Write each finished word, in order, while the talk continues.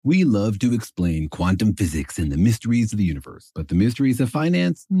We love to explain quantum physics and the mysteries of the universe, but the mysteries of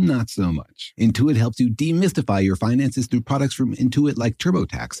finance, not so much. Intuit helps you demystify your finances through products from Intuit like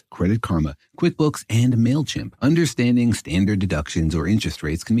TurboTax, Credit Karma, QuickBooks, and MailChimp. Understanding standard deductions or interest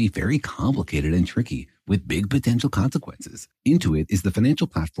rates can be very complicated and tricky, with big potential consequences. Intuit is the financial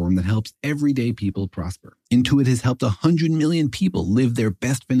platform that helps everyday people prosper. Intuit has helped 100 million people live their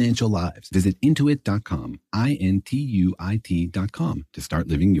best financial lives. Visit Intuit.com, Intuit.com, to start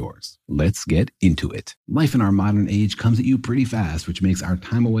living yours. Let's get into it. Life in our modern age comes at you pretty fast, which makes our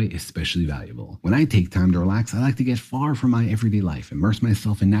time away especially valuable. When I take time to relax, I like to get far from my everyday life, immerse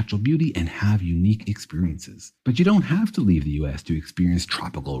myself in natural beauty, and have unique experiences. But you don't have to leave the U.S. to experience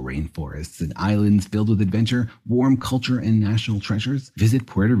tropical rainforests and islands filled with adventure, warm culture, and national treasures. Visit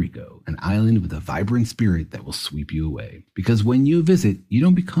Puerto Rico, an island with a vibrant spirit that will sweep you away. Because when you visit, you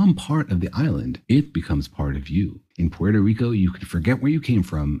don't become part of the island, it becomes part of you. In Puerto Rico, you can forget where you came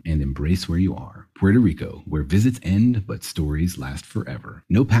from and embrace where you are. Puerto Rico, where visits end, but stories last forever.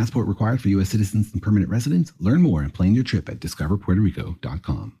 No passport required for U.S. citizens and permanent residents. Learn more and plan your trip at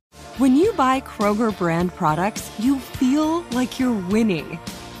discoverpuertorico.com. When you buy Kroger brand products, you feel like you're winning.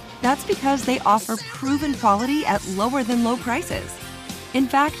 That's because they offer proven quality at lower than low prices. In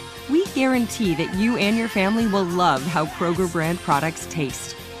fact, we guarantee that you and your family will love how Kroger brand products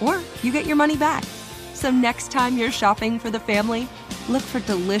taste, or you get your money back. So next time you're shopping for the family, look for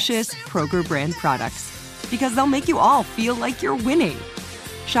delicious Kroger brand products, because they'll make you all feel like you're winning.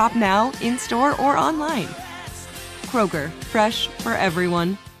 Shop now, in-store, or online. Kroger, fresh for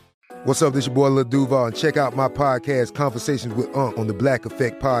everyone. What's up, this your boy Lil Duval, and check out my podcast, Conversations with Unc, on the Black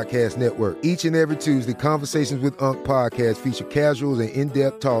Effect Podcast Network. Each and every Tuesday, Conversations with Unc podcast feature casuals and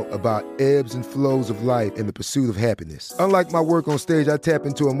in-depth talk about ebbs and flows of life and the pursuit of happiness. Unlike my work on stage, I tap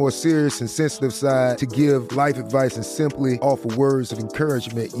into a more serious and sensitive side to give life advice and simply offer words of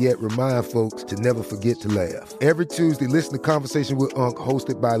encouragement, yet remind folks to never forget to laugh. Every Tuesday, listen to Conversations with Unc,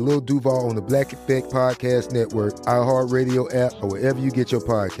 hosted by Lil Duval on the Black Effect Podcast Network, iHeartRadio app, or wherever you get your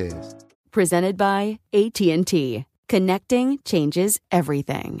podcasts. Presented by AT&T. Connecting changes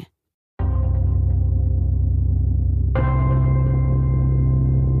everything.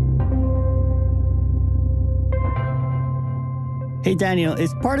 Hey, Daniel,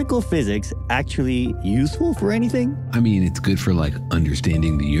 is particle physics actually useful for anything? I mean, it's good for,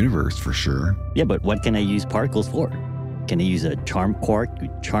 understanding the universe, for sure. Yeah, but what can I use particles for? Can I use a charm quark to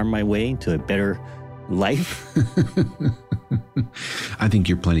charm my way into a better life? I think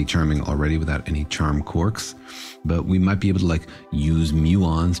you're plenty charming already without any charm quarks, but we might be able to use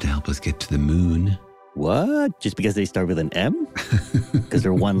muons to help us get to the moon. What? Just because they start with an M? Because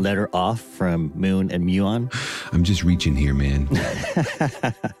they're one letter off from moon and muon? I'm just reaching here, man.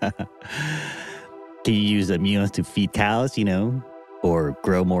 Can you use the muons to feed cows, or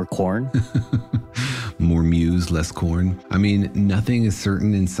grow more corn? More muse, less corn. I mean, nothing is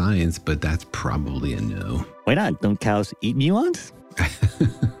certain in science, but that's probably a no. Why not? Don't cows eat muons?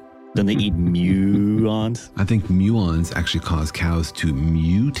 Don't they eat muons? I think muons actually cause cows to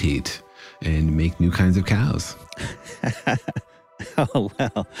mutate and make new kinds of cows. Oh,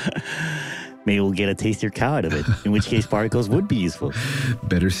 well. Maybe we'll get a tastier cow out of it, in which case particles would be useful.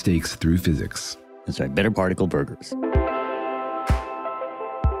 Better steaks through physics. That's right, better particle burgers.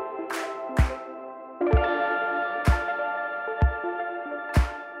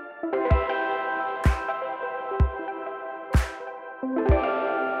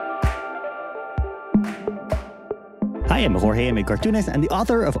 Hi, I'm Jorge. I'm a cartoonist and the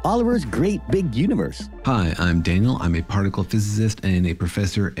author of Oliver's Great Big Universe. Hi, I'm Daniel. I'm a particle physicist and a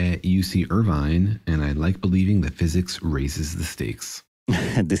professor at UC Irvine, and I like believing that physics raises the stakes.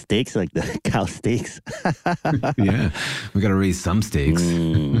 The stakes, like the cow steaks? Yeah, we got to raise some stakes.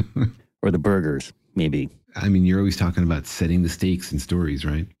 Or the burgers, maybe. I mean, you're always talking about setting the stakes in stories,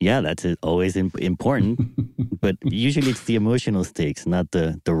 right? Yeah, that's always important. But usually it's the emotional stakes, not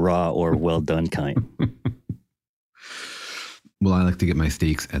the raw or well-done kind. Well, I like to get my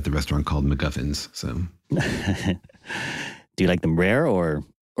steaks at the restaurant called McGuffin's, so. Do you like them rare or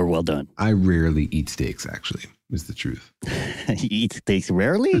well done? I rarely eat steaks, actually, is the truth. You eat steaks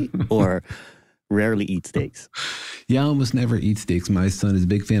rarely or rarely eat steaks? Yeah, I almost never eat steaks. My son is a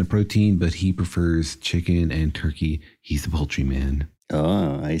big fan of protein, but he prefers chicken and turkey. He's a poultry man.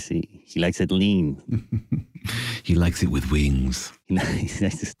 Oh, I see. He likes it lean. He likes it with wings. He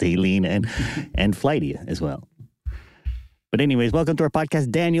likes to stay lean and flighty as well. But anyways, welcome to our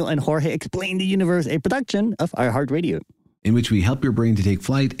podcast, Daniel and Jorge Explain the Universe, a production of iHeartRadio. in which we help your brain to take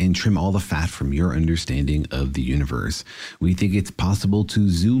flight and trim all the fat from your understanding of the universe. We think it's possible to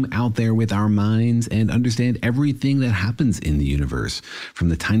zoom out there with our minds and understand everything that happens in the universe, from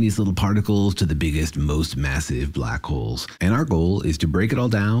the tiniest little particles to the biggest, most massive black holes. And our goal is to break it all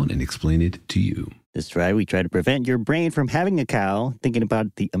down and explain it to you. That's right. We try to prevent your brain from having a cow, thinking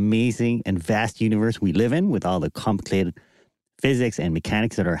about the amazing and vast universe we live in with all the complicated physics and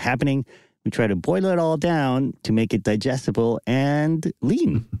mechanics that are happening. We try to boil it all down to make it digestible and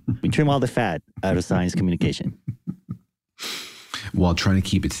lean. We trim all the fat out of science communication. While trying to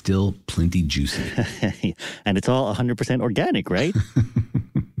keep it still plenty juicy. And it's all 100% organic, right?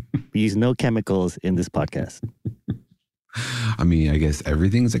 We use no chemicals in this podcast. I mean, I guess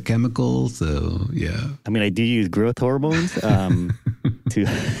everything's a chemical, so yeah. I mean, I do use growth hormones to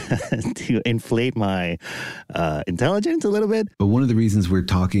to inflate my intelligence a little bit. But one of the reasons we're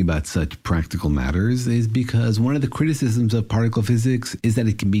talking about such practical matters is because one of the criticisms of particle physics is that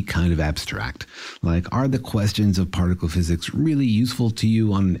it can be kind of abstract. Like, are the questions of particle physics really useful to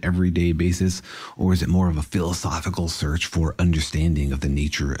you on an everyday basis, or is it more of a philosophical search for understanding of the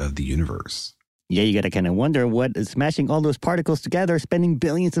nature of the universe? Yeah, you got to kind of wonder what is smashing all those particles together, spending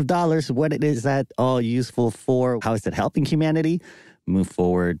billions of dollars, what it is that all useful for? How is it helping humanity move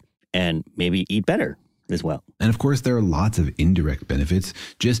forward and maybe eat better as well? And of course, there are lots of indirect benefits.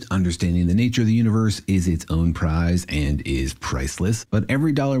 Just understanding the nature of the universe is its own prize and is priceless. But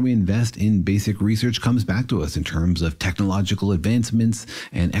every dollar we invest in basic research comes back to us in terms of technological advancements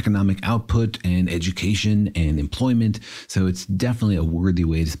and economic output and education and employment. So it's definitely a worthy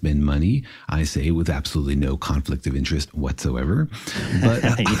way to spend money, I say, with absolutely no conflict of interest whatsoever. But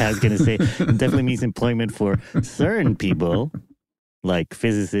yeah, I was going to say, it definitely means employment for certain people. Like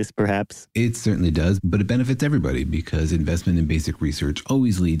physicists, perhaps? It certainly does, but it benefits everybody because investment in basic research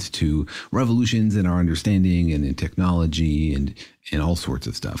always leads to revolutions in our understanding and in technology and all sorts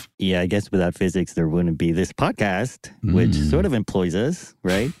of stuff. Yeah, I guess without physics, there wouldn't be this podcast, which sort of employs us,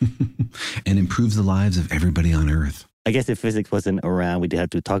 right? And improves the lives of everybody on Earth. I guess if physics wasn't around, we'd have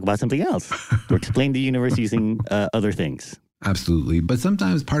to talk about something else or explain the universe using other things. Absolutely. But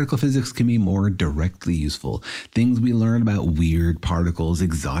sometimes particle physics can be more directly useful. Things we learn about weird particles,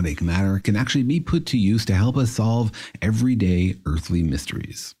 exotic matter, can actually be put to use to help us solve everyday earthly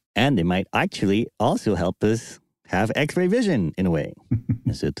mysteries. And they might actually also help us have X-ray vision in a way.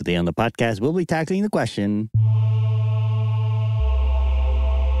 And so today on the podcast, we'll be tackling the question,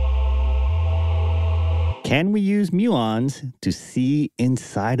 can we use muons to see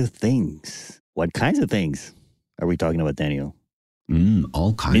inside of things? What kinds of things are we talking about, Daniel?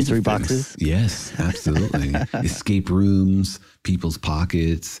 All kinds Mystery of things. boxes? Yes, absolutely. Escape rooms, people's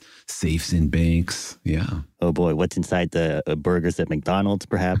pockets, safes in banks. Yeah. Oh boy, what's inside the burgers at McDonald's,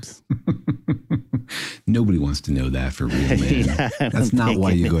 perhaps? Nobody wants to know that for real, man. Yeah, That's not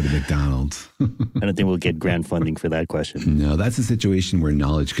why you go to McDonald's. I don't think we'll get grant funding for that question. No, that's a situation where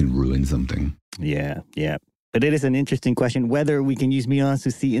knowledge can ruin something. Yeah. But it is an interesting question, whether we can use muons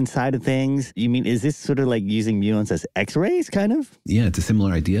to see inside of things. You mean, is this sort of like using muons as X-rays, kind of? Yeah, it's a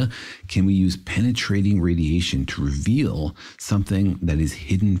similar idea. Can we use penetrating radiation to reveal something that is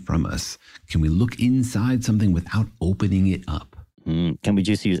hidden from us? Can we look inside something without opening it up? Can we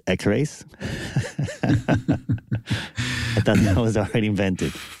just use X-rays? I thought that was already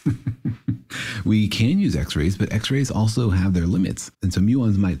invented. We can use X-rays, but X-rays also have their limits. And so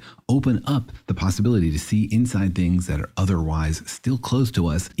muons might open up the possibility to see inside things that are otherwise still close to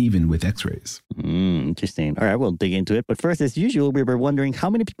us, even with X-rays. Interesting. All right, we'll dig into it. But first, as usual, we were wondering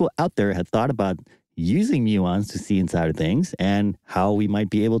how many people out there had thought about using muons to see inside of things and how we might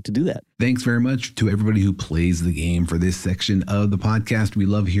be able to do that. Thanks very much to everybody who plays the game for this section of the podcast. We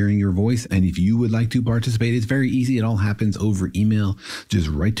love hearing your voice. And if you would like to participate, it's very easy. It all happens over email. Just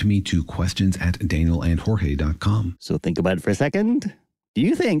write to me to questions@danielandjorge.com. So think about it for a second. Do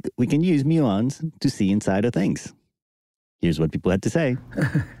you think we can use muons to see inside of things? Here's what people had to say.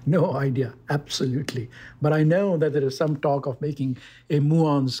 No idea. Absolutely. But I know that there is some talk of making a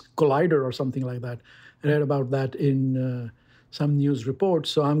muons collider or something like that. I read about that in some news reports.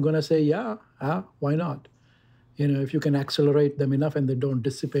 So I'm going to say, yeah, why not? You know, if you can accelerate them enough and they don't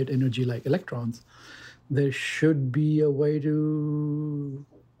dissipate energy like electrons, there should be a way to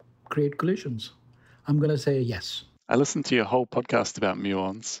create collisions. I'm going to say yes. I listened to your whole podcast about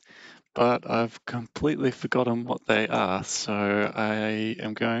muons, but I've completely forgotten what they are. So I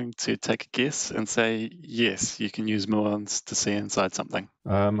am going to take a guess and say, yes, you can use muons to see inside something.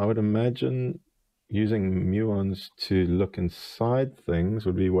 I would imagine using muons to look inside things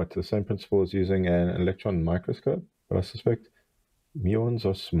would be the same principle as using an electron microscope. But I suspect muons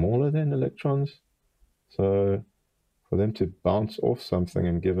are smaller than electrons. So for them to bounce off something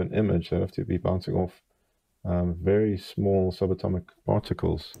and give an image, they have to be bouncing off very small subatomic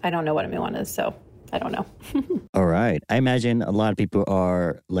particles. I don't know what a muon is, so I don't know. All right. I imagine a lot of people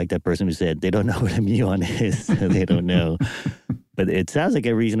are like that person who said they don't know what a muon is. So they don't know. But it sounds like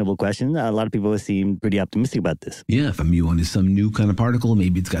a reasonable question. A lot of people seem pretty optimistic about this. Yeah, if a muon is some new kind of particle,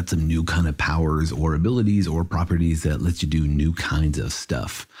 maybe it's got some new kind of powers or abilities or properties that lets you do new kinds of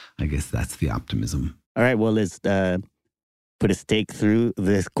stuff. I guess that's the optimism. All right. Well, let's put a stake through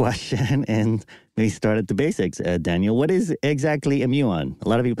this question and maybe start at the basics. Daniel, what is exactly a muon? A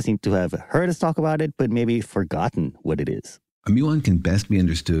lot of people seem to have heard us talk about it, but maybe forgotten what it is. A muon can best be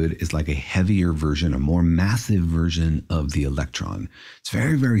understood as like a heavier version, a more massive version of the electron. It's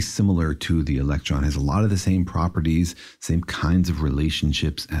very, very similar to the electron. It has a lot of the same properties, same kinds of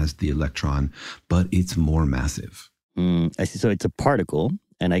relationships as the electron, but it's more massive. I see. So it's a particle.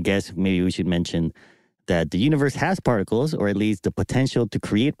 And I guess maybe we should mention that the universe has particles, or at least the potential to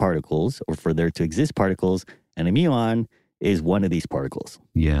create particles, or for there to exist particles, and a muon is one of these particles.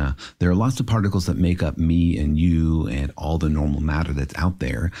 Yeah, there are lots of particles that make up me and you and all the normal matter that's out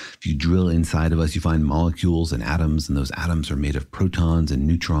there. If you drill inside of us, you find molecules and atoms, and those atoms are made of protons and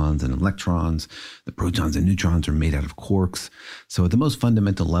neutrons and electrons. The protons and neutrons are made out of quarks. So at the most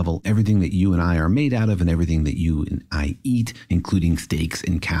fundamental level, everything that you and I are made out of and everything that you and I eat, including steaks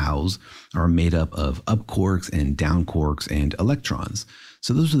and cows, are made up of up quarks and down quarks and electrons.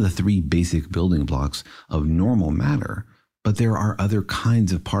 So those are the three basic building blocks of normal matter. But there are other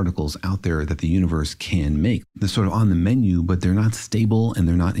kinds of particles out there that the universe can make. They're sort of on the menu, but they're not stable and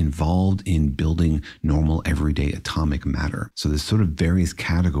they're not involved in building normal everyday atomic matter. So there's sort of various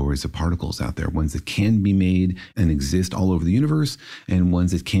categories of particles out there, ones that can be made and exist all over the universe, and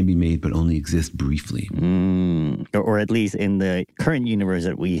ones that can be made but only exist briefly. Or at least in the current universe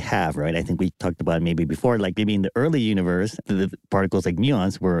that we have, right? I think we talked about maybe before, like maybe in the early universe, the particles like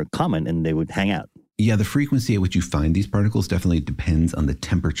muons were common and they would hang out. Yeah, the frequency at which you find these particles definitely depends on the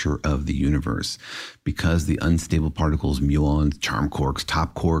temperature of the universe. Because the unstable particles, muons, charm quarks,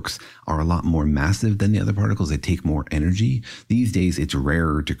 top quarks, are a lot more massive than the other particles. They take more energy. These days, it's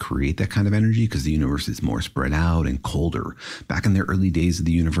rarer to create that kind of energy because the universe is more spread out and colder. Back in the early days of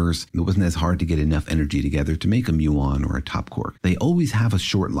the universe, it wasn't as hard to get enough energy together to make a muon or a top quark. They always have a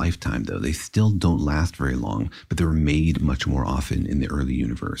short lifetime, though. They still don't last very long, but they were made much more often in the early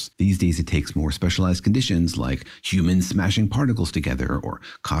universe. These days, it takes more specialized conditions like humans smashing particles together or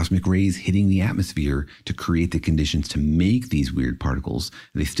cosmic rays hitting the atmosphere to create the conditions to make these weird particles.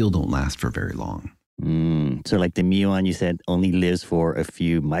 They still don't last for very long. So like the muon, you said, only lives for a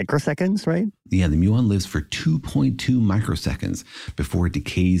few microseconds, right? Yeah, the muon lives for 2.2 microseconds before it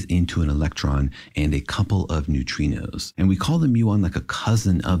decays into an electron and a couple of neutrinos. And we call the muon like a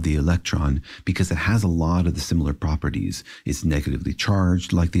cousin of the electron because it has a lot of the similar properties. It's negatively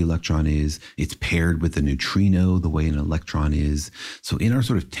charged like the electron is. It's paired with a neutrino the way an electron is. So in our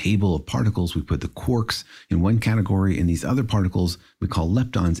sort of table of particles, we put the quarks in one category and these other particles we call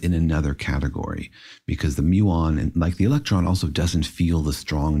leptons in another category, because the muon, like the electron, also doesn't feel the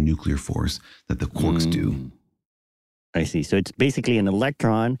strong nuclear force that the quarks do. I see. So it's basically an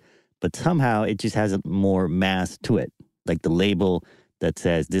electron, but somehow it just has more mass to it. Like the label that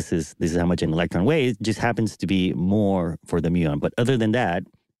says this is how much an electron weighs just happens to be more for the muon. But other than that,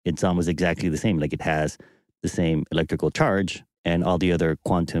 it's almost exactly the same. Like it has the same electrical charge and all the other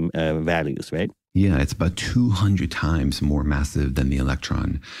quantum values, right? Yeah, it's about 200 times more massive than the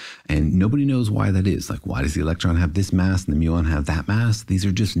electron. And nobody knows why that is. Like, why does the electron have this mass and the muon have that mass? These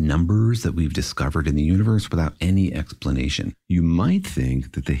are just numbers that we've discovered in the universe without any explanation. You might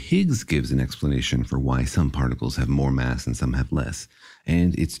think that the Higgs gives an explanation for why some particles have more mass and some have less.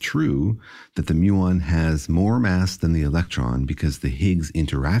 And it's true that the muon has more mass than the electron because the Higgs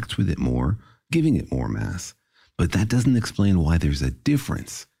interacts with it more, giving it more mass. But that doesn't explain why there's a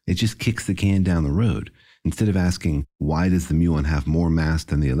difference. It just kicks the can down the road. Instead of asking, why does the muon have more mass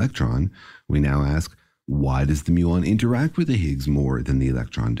than the electron? We now ask, why does the muon interact with the Higgs more than the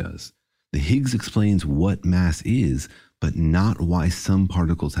electron does? The Higgs explains what mass is, but not why some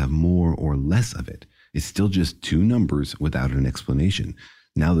particles have more or less of it. It's still just two numbers without an explanation.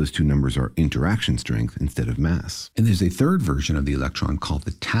 Now those two numbers are interaction strength instead of mass. And there's a third version of the electron called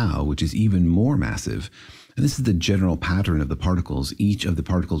the tau, which is even more massive. And this is the general pattern of the particles. Each of the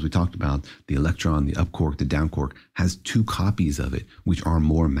particles we talked about, the electron, the up quark, the down quark, has two copies of it, which are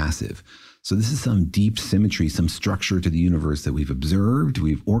more massive. So this is some deep symmetry, some structure to the universe that we've observed,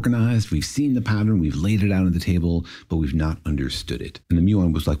 we've organized, we've seen the pattern, we've laid it out on the table, but we've not understood it. And the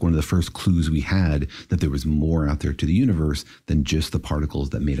muon was like one of the first clues we had that there was more out there to the universe than just the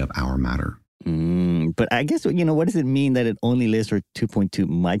particles that made up our matter. But I guess, what does it mean that it only lives for 2.2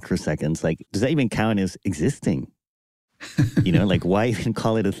 microseconds? Like, does that even count as existing? Like, why even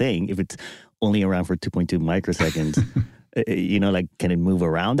call it a thing if it's only around for 2.2 microseconds? Can it move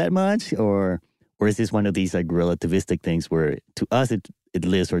around that much? Or is this one of these like relativistic things where to us it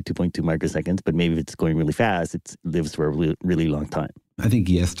lives for 2.2 microseconds, but maybe if it's going really fast, it lives for a really, really long time? I think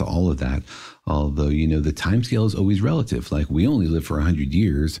yes to all of that. Although, the time scale is always relative. Like we only live for 100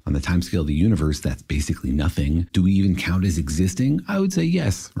 years. On the time scale of the universe, that's basically nothing. Do we even count as existing? I would say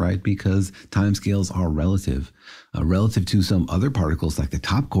yes, right? Because time scales are relative. Relative to some other particles like the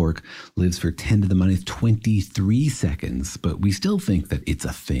top quark lives for 10 to the minus 23 seconds, but we still think that it's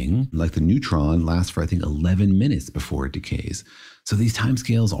a thing. Like the neutron lasts for, I think, 11 minutes before it decays. So these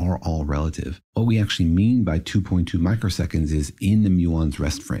timescales are all relative. What we actually mean by 2.2 microseconds is in the muon's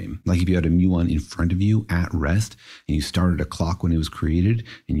rest frame. Like if you had a muon in front of you at rest and you started a clock when it was created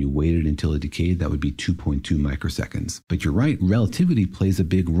and you waited until it decayed, that would be 2.2 microseconds. But you're right, relativity plays a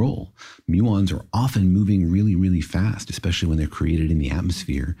big role. Muons are often moving really, really fast, especially when they're created in the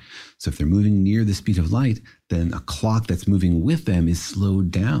atmosphere. So if they're moving near the speed of light, then a clock that's moving with them is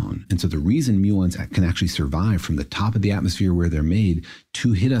slowed down. And so the reason muons can actually survive from the top of the atmosphere where they're made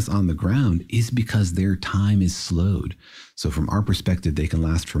to hit us on the ground is because their time is slowed. So from our perspective, they can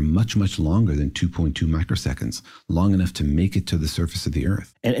last for much, much longer than 2.2 microseconds, long enough to make it to the surface of the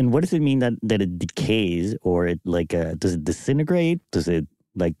Earth. And what does it mean that it decays, or it does it disintegrate? Does it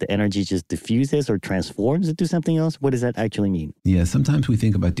like the energy just diffuses or transforms into something else? What does that actually mean? Yeah, sometimes we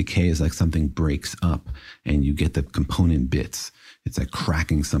think about decay as like something breaks up and you get the component bits. It's like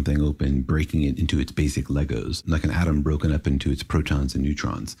cracking something open, breaking it into its basic Legos, like an atom broken up into its protons and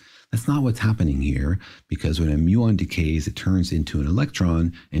neutrons. That's not what's happening here, because when a muon decays, it turns into an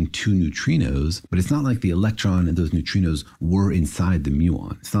electron and two neutrinos, but it's not like the electron and those neutrinos were inside the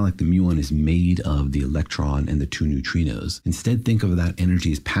muon. It's not like the muon is made of the electron and the two neutrinos. Instead, think of that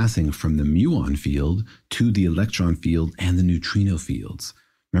energy as passing from the muon field to the electron field and the neutrino fields.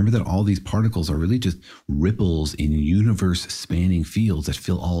 Remember that all these particles are really just ripples in universe-spanning fields that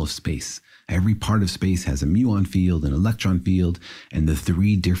fill all of space. Every part of space has a muon field, an electron field, and the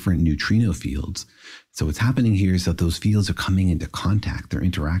three different neutrino fields. So what's happening here is that those fields are coming into contact, they're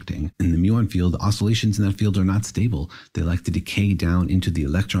interacting. In the muon field, the oscillations in that field are not stable. They like to decay down into the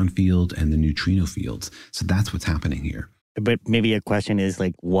electron field and the neutrino fields. So that's what's happening here. But maybe a question is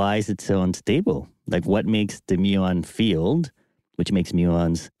like, why is it so unstable? Like what makes the muon field, which makes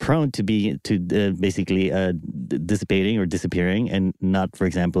muons prone to basically dissipating or disappearing, and not, for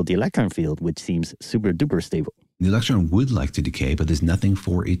example, the electron field, which seems super duper stable? The electron would like to decay, but there's nothing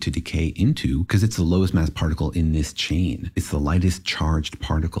for it to decay into because it's the lowest mass particle in this chain. It's the lightest charged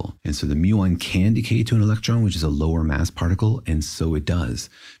particle. And so the muon can decay to an electron, which is a lower mass particle, and so it does.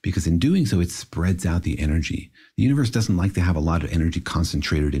 Because in doing so, it spreads out the energy. The universe doesn't like to have a lot of energy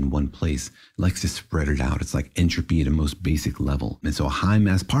concentrated in one place. It likes to spread it out. It's like entropy at a most basic level. And so a high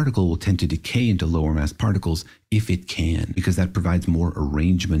mass particle will tend to decay into lower mass particles if it can, because that provides more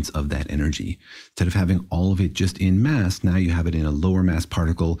arrangements of that energy. Instead of having all of it just in mass, now you have it in a lower mass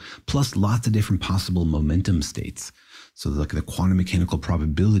particle, plus lots of different possible momentum states. So like the quantum mechanical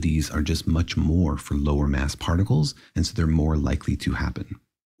probabilities are just much more for lower mass particles, and so they're more likely to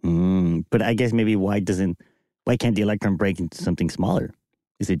happen. But I guess maybe why can't the electron break into something smaller?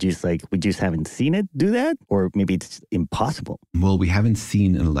 Is it just like we just haven't seen it do that? Or maybe it's impossible? Well, we haven't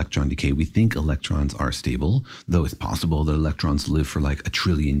seen an electron decay. We think electrons are stable, though it's possible that electrons live for like 1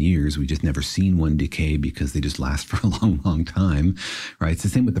 trillion years. We just never seen one decay because they just last for a long, long time, right? It's the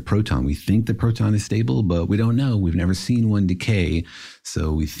same with the proton. We think the proton is stable, but we don't know. We've never seen one decay.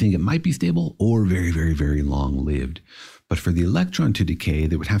 So we think it might be stable or very, very, very long lived. But for the electron to decay,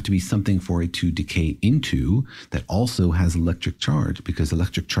 there would have to be something for it to decay into that also has electric charge, because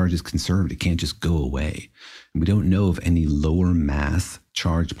electric charge is conserved. It can't just go away. And we don't know of any lower mass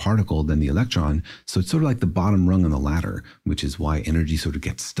charged particle than the electron. So it's sort of like the bottom rung on the ladder, which is why energy sort of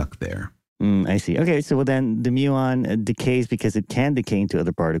gets stuck there. I see. Okay, so then the muon decays because it can decay into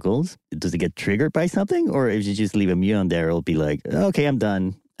other particles. Does it get triggered by something? Or if you just leave a muon there, it'll be like, okay, I'm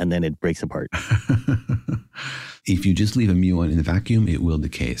done. And then it breaks apart. If you just leave a muon in the vacuum, it will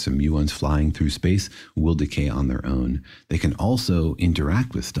decay. So muons flying through space will decay on their own. They can also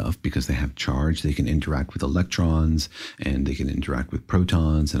interact with stuff because they have charge. They can interact with electrons and they can interact with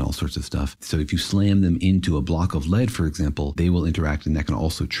protons and all sorts of stuff. So if you slam them into a block of lead, for example, they will interact and that can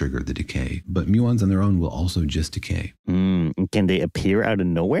also trigger the decay. But muons on their own will also just decay. Can they appear out of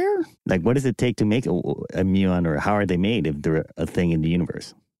nowhere? Like what does it take to make a muon, or how are they made if they're a thing in the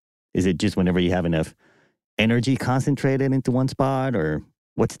universe? Is it just whenever you have enough energy concentrated into one spot, or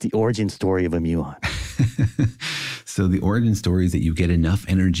what's the origin story of a muon? So the origin story is that you get enough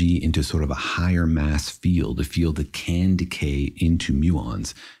energy into sort of a higher mass field, a field that can decay into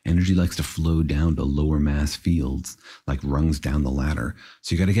muons. Energy likes to flow down to lower mass fields, like rungs down the ladder.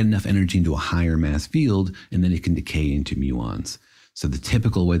 So you got to get enough energy into a higher mass field, and then it can decay into muons. So the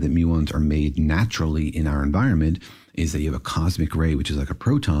typical way that muons are made naturally in our environment is that you have a cosmic ray, which is like a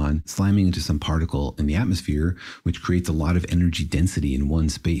proton, slamming into some particle in the atmosphere, which creates a lot of energy density in one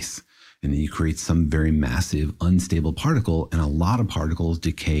space. And then you create some very massive, unstable particle, and a lot of particles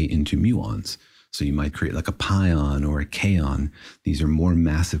decay into muons. So you might create like a pion or a kaon. These are more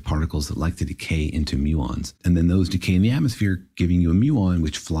massive particles that like to decay into muons. And then those decay in the atmosphere, giving you a muon,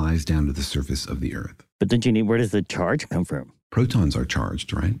 which flies down to the surface of the Earth. But don't you need, where does the charge come from? Protons are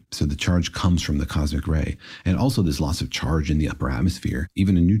charged, right? So the charge comes from the cosmic ray. And also there's lots of charge in the upper atmosphere.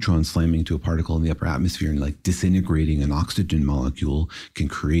 Even a neutron slamming into a particle in the upper atmosphere and like disintegrating an oxygen molecule can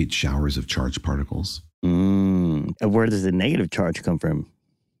create showers of charged particles. And where does the negative charge come from?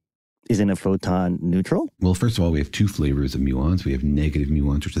 Isn't a photon neutral? Well, first of all, we have two flavors of muons. We have negative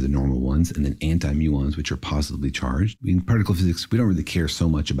muons, which are the normal ones, and then anti-muons, which are positively charged. In particle physics, we don't really care so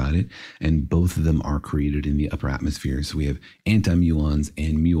much about it, and both of them are created in the upper atmosphere. So we have anti-muons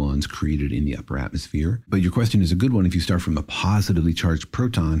and muons created in the upper atmosphere. But your question is a good one. If you start from a positively charged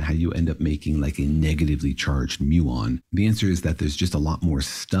proton, how do you end up making like a negatively charged muon? The answer is that there's just a lot more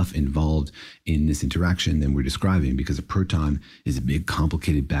stuff involved in this interaction than we're describing, because a proton is a big,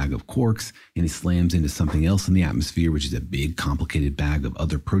 complicated bag of quarks, and it slams into something else in the atmosphere, which is a big, complicated bag of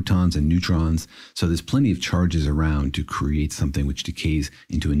other protons and neutrons. So there's plenty of charges around to create something which decays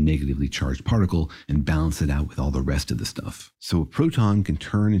into a negatively charged particle and balance it out with all the rest of the stuff. So a proton can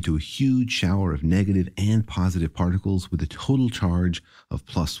turn into a huge shower of negative and positive particles with a total charge of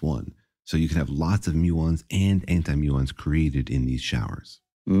 +1. So you can have lots of muons and anti-muons created in these showers.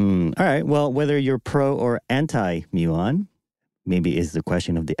 All right. Well, whether you're pro or anti-muon, maybe is the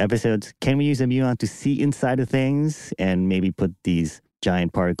question of the episodes. Can we use a muon to see inside of things and maybe put these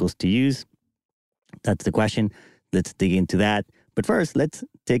giant particles to use? That's the question. Let's dig into that. But first, let's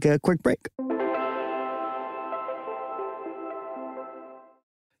take a quick break.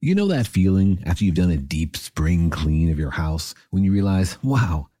 You know that feeling after you've done a deep spring clean of your house when you realize,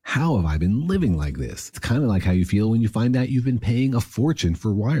 wow, how have I been living like this? It's kind of like how you feel when you find out you've been paying a fortune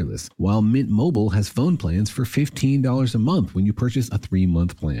for wireless, while Mint Mobile has phone plans for $15 a month when you purchase a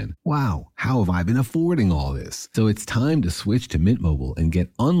 3-month plan. Wow, how have I been affording all this? So it's time to switch to Mint Mobile and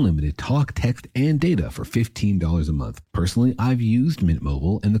get unlimited talk, text, and data for $15 a month. Personally, I've used Mint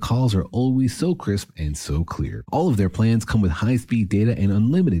Mobile, and the calls are always so crisp and so clear. All of their plans come with high-speed data and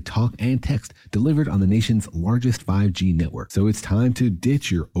unlimited talk and text delivered on the nation's largest 5G network. So it's time to ditch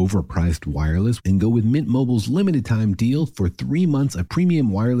your overpriced wireless and go with Mint Mobile's limited time deal for 3 months of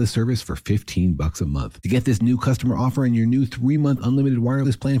premium wireless service for $15 a month. To get this new customer offer and your new 3-month unlimited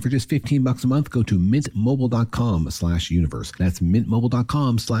wireless plan for just $15 a month, go to mintmobile.com/universe. That's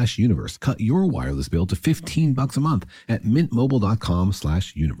mintmobile.com/universe. Cut your wireless bill to $15 a month at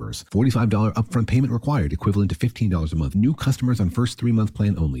mintmobile.com/universe. $45 upfront payment required, equivalent to $15 a month. New customers on first 3-month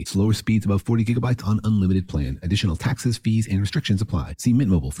plan only. Slower speeds above 40 gigabytes on unlimited plan. Additional taxes, fees, and restrictions apply. See Mint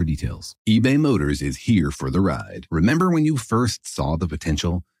Mobile for details. eBay Motors is here for the ride. Remember when you first saw the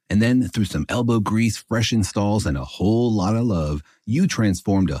potential? And then through some elbow grease, fresh installs, and a whole lot of love, you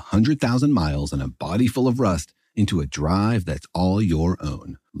transformed 100,000 miles and a body full of rust into a drive that's all your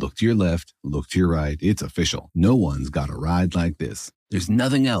own. Look to your left, look to your right. It's official. No one's got a ride like this. There's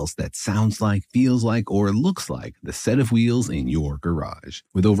nothing else that sounds like, feels like, or looks like the set of wheels in your garage.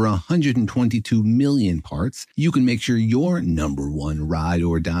 With over 122 million parts, you can make sure your number one ride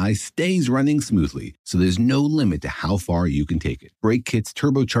or die stays running smoothly, so there's no limit to how far you can take it. Brake kits,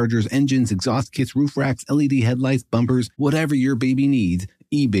 turbochargers, engines, exhaust kits, roof racks, LED headlights, bumpers, whatever your baby needs,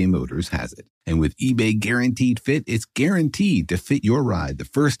 eBay Motors has it. And with eBay Guaranteed Fit, it's guaranteed to fit your ride the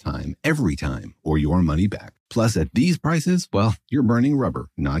first time, every time, or your money back. Plus, at these prices, well, you're burning rubber,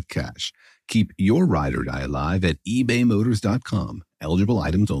 not cash. Keep your ride or die alive at ebaymotors.com. Eligible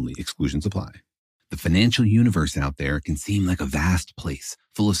items only. Exclusions apply. The financial universe out there can seem like a vast place,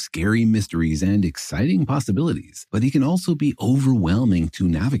 full of scary mysteries and exciting possibilities, but it can also be overwhelming to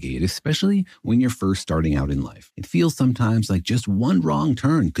navigate, especially when you're first starting out in life. It feels sometimes like just one wrong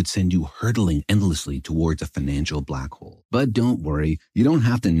turn could send you hurtling endlessly towards a financial black hole. But don't worry, you don't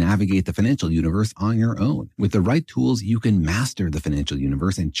have to navigate the financial universe on your own. With the right tools, you can master the financial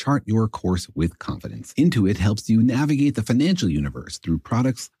universe and chart your course with confidence. Intuit helps you navigate the financial universe through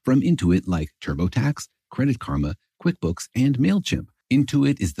products from Intuit like TurboTax, Credit Karma, QuickBooks, and MailChimp.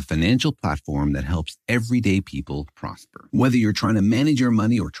 Intuit is the financial platform that helps everyday people prosper. Whether you're trying to manage your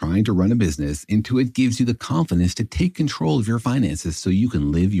money or trying to run a business, Intuit gives you the confidence to take control of your finances so you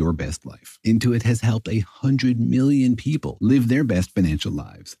can live your best life. Intuit has helped 100 million people live their best financial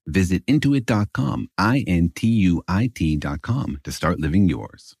lives. Visit Intuit.com, Intuit.com, to start living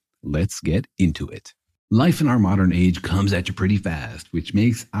yours. Let's get into it. Life in our modern age comes at you pretty fast, which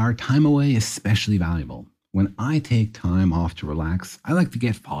makes our time away especially valuable. When I take time off to relax, I like to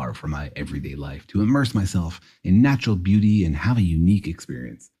get far from my everyday life to immerse myself in natural beauty and have a unique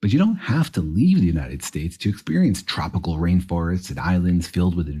experience. But you don't have to leave the United States to experience tropical rainforests and islands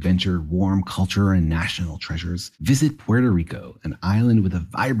filled with adventure, warm culture, and national treasures. Visit Puerto Rico, an island with a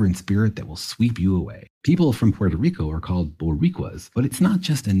vibrant spirit that will sweep you away. People from Puerto Rico are called Boricuas, but it's not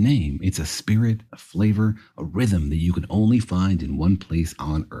just a name. It's a spirit, a flavor, a rhythm that you can only find in one place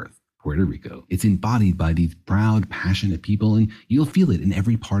on Earth. Puerto Rico. It's embodied by these proud, passionate people, and you'll feel it in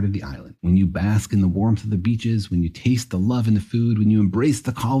every part of the island. When you bask in the warmth of the beaches, when you taste the love in the food, when you embrace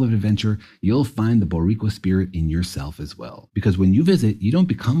the call of adventure, you'll find the Boricua spirit in yourself as well. Because when you visit, you don't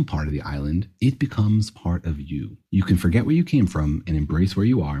become part of the island, it becomes part of you. You can forget where you came from and embrace where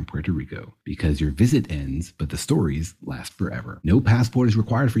you are in Puerto Rico, because your visit ends, but the stories last forever. No passport is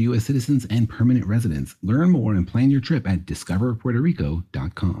required for U.S. citizens and permanent residents. Learn more and plan your trip at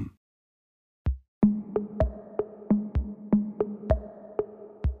discoverpuertorico.com.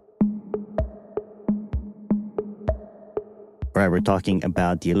 All right, we're talking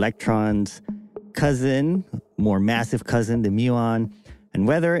about the electron's cousin, more massive cousin, the muon, and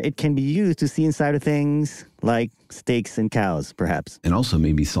whether it can be used to see inside of things like steaks and cows, perhaps. And also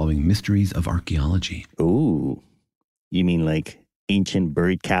maybe solving mysteries of archaeology. Ooh, you mean like ancient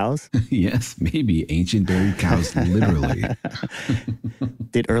buried cows? Yes, maybe ancient buried cows, literally.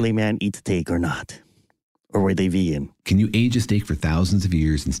 Did early man eat steak or not? Or were they vegan? Can you age a steak for thousands of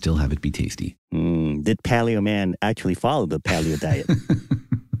years and still have it be tasty? Did paleo man actually follow the paleo diet?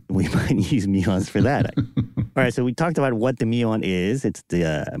 We might use muons for that. All right, so we talked about what the muon is. It's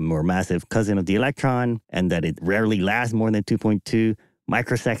the more massive cousin of the electron, and that it rarely lasts more than 2.2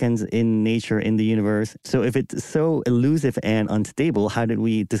 microseconds in nature, in the universe. So if it's so elusive and unstable, how did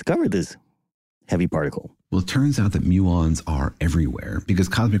we discover this heavy particle? Well, it turns out that muons are everywhere because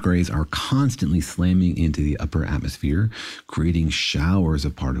cosmic rays are constantly slamming into the upper atmosphere, creating showers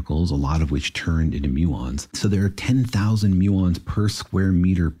of particles, a lot of which turn into muons. So there are 10,000 muons per square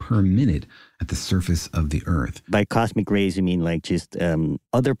meter per minute at the surface of the Earth. By cosmic rays, you mean like just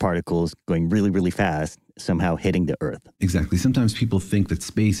other particles going really, really fast, somehow hitting the Earth. Exactly. Sometimes people think that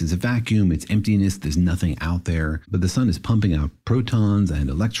space is a vacuum, it's emptiness, there's nothing out there. But the sun is pumping out protons and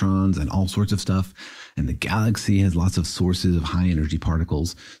electrons and all sorts of stuff. And the galaxy has lots of sources of high energy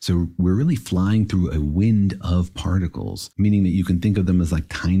particles. So we're really flying through a wind of particles, meaning that you can think of them as like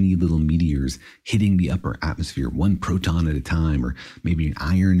tiny little meteors hitting the upper atmosphere, one proton at a time, or maybe an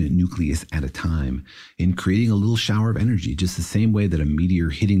iron nucleus at a time, and creating a little shower of energy, just the same way that a meteor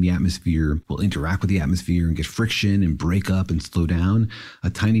hitting the atmosphere will interact with the atmosphere and get friction and break up and slow down. A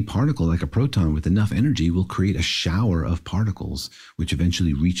tiny particle like a proton with enough energy will create a shower of particles, which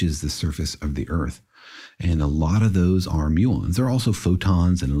eventually reaches the surface of the Earth. And a lot of those are muons. There are also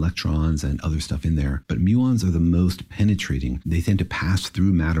photons and electrons and other stuff in there, but muons are the most penetrating. They tend to pass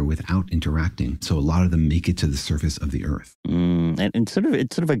through matter without interacting. So a lot of them make it to the surface of the Earth. And it's sort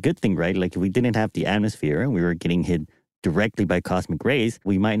of a good thing, right? Like if we didn't have the atmosphere and we were getting hit directly by cosmic rays,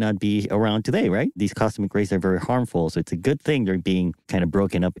 we might not be around today, right? These cosmic rays are very harmful, so it's a good thing they're being kind of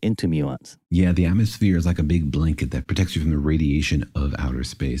broken up into muons. Yeah, the atmosphere is like a big blanket that protects you from the radiation of outer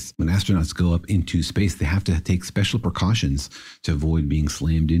space. When astronauts go up into space, they have to take special precautions to avoid being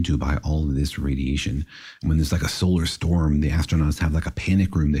slammed into by all of this radiation. And when there's like a solar storm, the astronauts have like a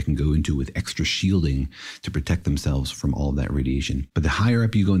panic room they can go into with extra shielding to protect themselves from all of that radiation. But the higher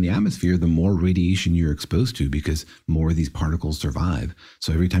up you go in the atmosphere, the more radiation you're exposed to because more of these particles survive.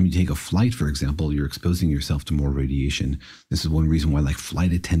 So every time you take a flight, for example, you're exposing yourself to more radiation. This is one reason why like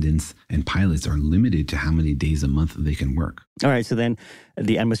flight attendants and pilots are limited to how many days a month they can work. All right, so then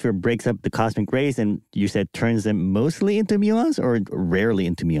the atmosphere breaks up the cosmic rays and you said turns them mostly into muons or rarely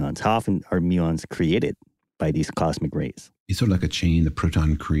into muons? How often are muons created by these cosmic rays? It's sort of like a chain. The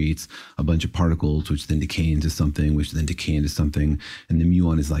proton creates a bunch of particles, which then decay into something, which then decay into something. And the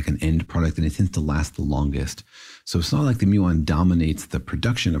muon is like an end product, and it tends to last the longest. So it's not like the muon dominates the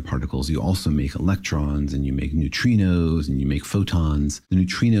production of particles. You also make electrons, and you make neutrinos, and you make photons. The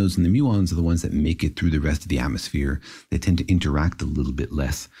neutrinos and the muons are the ones that make it through the rest of the atmosphere. They tend to interact a little bit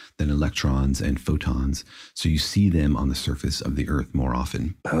less than electrons and photons. So you see them on the surface of the Earth more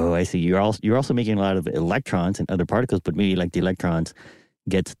often. Oh, I see. You're also making a lot of electrons and other particles, but maybe Like the electrons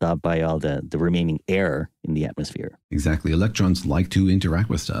get stopped by all the remaining air in the atmosphere. Exactly. Electrons like to interact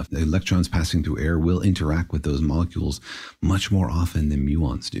with stuff. The electrons passing through air will interact with those molecules much more often than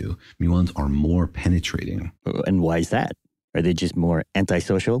muons do. Muons are more penetrating. And why is that? Are they just more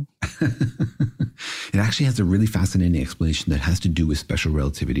antisocial? It actually has a really fascinating explanation that has to do with special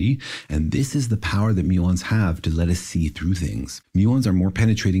relativity. And this is the power that muons have to let us see through things. Muons are more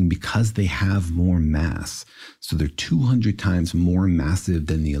penetrating because they have more mass. So they're 200 times more massive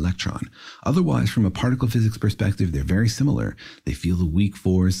than the electron. Otherwise, from a particle physics perspective, they're very similar. They feel the weak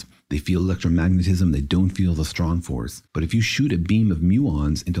force. They feel electromagnetism. They don't feel the strong force. But if you shoot a beam of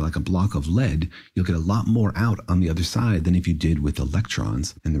muons into like a block of lead, you'll get a lot more out on the other side than if you did with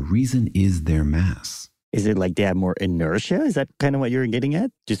electrons. And the reason is their mass. Is it like they have more inertia? Is that kind of what you're getting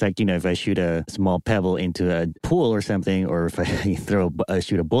at? Just like, if I shoot a small pebble into a pool or something, or if I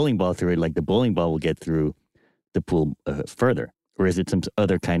shoot a bowling ball through it, like the bowling ball will get through the pool further. Or is it some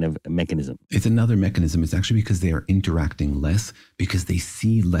other kind of mechanism? It's another mechanism. It's actually because they are interacting less because they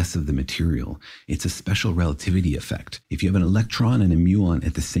see less of the material. It's a special relativity effect. If you have an electron and a muon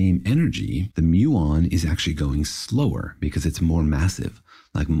at the same energy, the muon is actually going slower because it's more massive.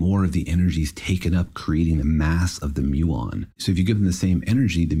 Like more of the energy is taken up, creating the mass of the muon. So if you give them the same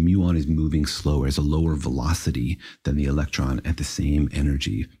energy, the muon is moving slower, has a lower velocity than the electron at the same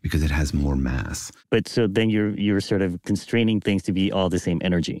energy because it has more mass. But so then you're sort of constraining things to be all the same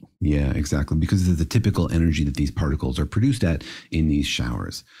energy. Yeah, exactly. Because of the typical energy that these particles are produced at in these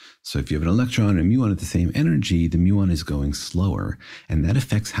showers. So if you have an electron and a muon at the same energy, the muon is going slower. And that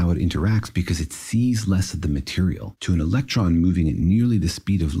affects how it interacts because it sees less of the material. To an electron moving at nearly the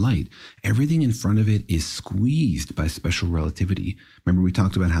speed of light, everything in front of it is squeezed by special relativity. Remember, we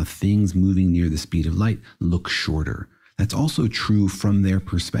talked about how things moving near the speed of light look shorter. That's also true from their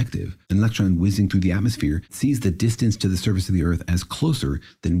perspective. An electron whizzing through the atmosphere sees the distance to the surface of the Earth as closer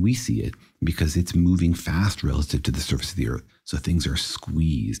than we see it because it's moving fast relative to the surface of the Earth. So things are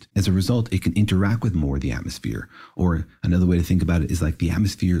squeezed. As a result, it can interact with more of the atmosphere. Or another way to think about it is like the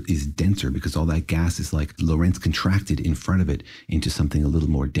atmosphere is denser because all that gas is like Lorentz contracted in front of it into something a little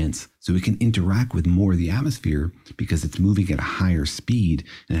more dense. So it can interact with more of the atmosphere because it's moving at a higher speed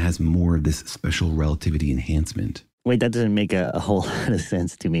and it has more of this special relativity enhancement. Wait, that doesn't make a whole lot of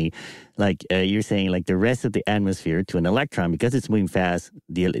sense to me. Like you're saying, like the rest of the atmosphere to an electron, because it's moving fast,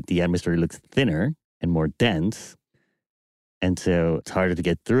 the atmosphere looks thinner and more dense. And so it's harder to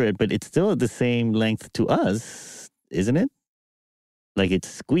get through it, but it's still the same length to us, isn't it? Like it's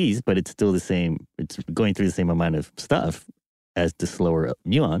squeezed, but it's still the same. It's going through the same amount of stuff as the slower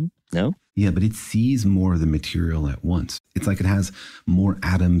muon, no? Yeah, but it sees more of the material at once. It's like it has more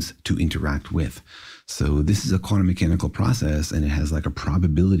atoms to interact with. So this is a quantum mechanical process, and it has like a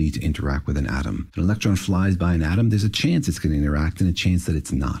probability to interact with an atom. If an electron flies by an atom, there's a chance it's going to interact and a chance that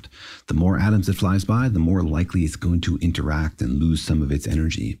it's not. The more atoms it flies by, the more likely it's going to interact and lose some of its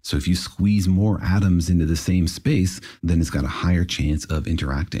energy. So if you squeeze more atoms into the same space, then it's got a higher chance of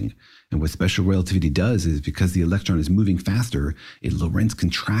interacting. And what special relativity does is because the electron is moving faster, it Lorentz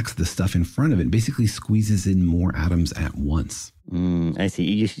contracts the stuff in front of it and basically squeezes in more atoms at once. I see.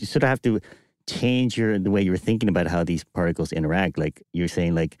 You sort of have to change the way you're thinking about how these particles interact. Like you're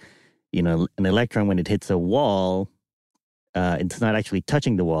saying, like, an electron, when it hits a wall, it's not actually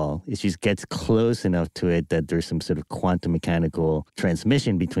touching the wall. It just gets close enough to it that there's some sort of quantum mechanical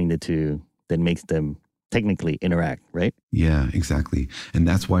transmission between the two that makes them technically interact, right? Yeah, exactly. And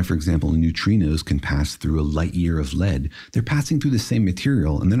that's why, for example, neutrinos can pass through a light year of lead. They're passing through the same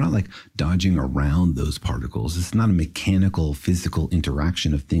material, and they're not like dodging around those particles. It's not a mechanical, physical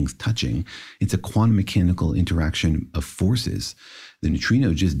interaction of things touching. It's a quantum mechanical interaction of forces. The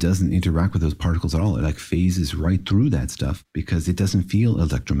neutrino just doesn't interact with those particles at all. It like phases right through that stuff because it doesn't feel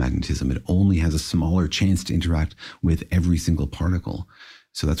electromagnetism. It only has a smaller chance to interact with every single particle.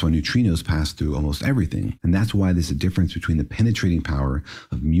 So that's why neutrinos pass through almost everything. And that's why there's a difference between the penetrating power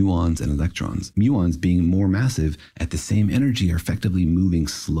of muons and electrons. Muons, being more massive at the same energy, are effectively moving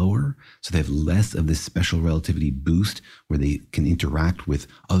slower. So they have less of this special relativity boost where they can interact with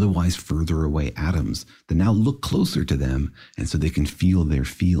otherwise further away atoms that now look closer to them. And so they can feel their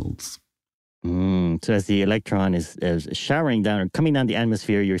fields. So as the electron is showering down or coming down the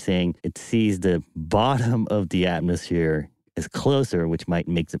atmosphere, you're saying it sees the bottom of the atmosphere is closer, which might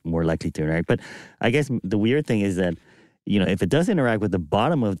make it more likely to interact. But I guess the weird thing is that, if it does interact with the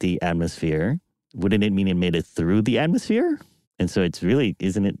bottom of the atmosphere, wouldn't it mean it made it through the atmosphere? And so it's really,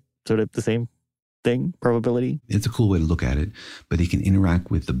 isn't it sort of the same thing, probability? It's a cool way to look at it, but it can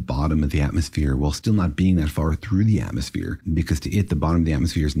interact with the bottom of the atmosphere while still not being that far through the atmosphere, because to it, the bottom of the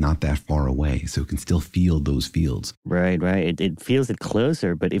atmosphere is not that far away, so it can still feel those fields. Right. It feels it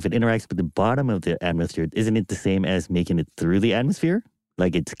closer, but if it interacts with the bottom of the atmosphere, isn't it the same as making it through the atmosphere?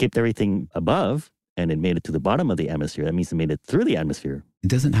 Like it skipped everything above and it made it to the bottom of the atmosphere. That means it made it through the atmosphere. It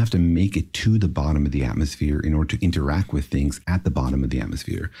doesn't have to make it to the bottom of the atmosphere in order to interact with things at the bottom of the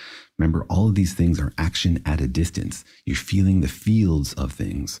atmosphere. Remember, all of these things are action at a distance. You're feeling the fields of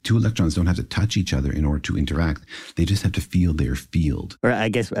things. Two electrons don't have to touch each other in order to interact. They just have to feel their field. Or I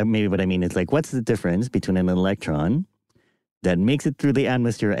guess maybe what I mean is like, what's the difference between an electron that makes it through the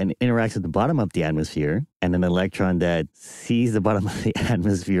atmosphere and interacts at the bottom of the atmosphere, and an electron that sees the bottom of the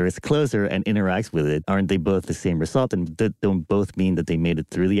atmosphere is closer and interacts with it? Aren't they both the same result? And don't both mean that they made it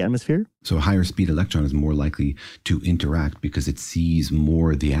through the atmosphere? So a higher speed electron is more likely to interact because it sees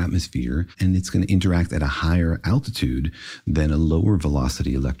more of the atmosphere, and it's going to interact at a higher altitude than a lower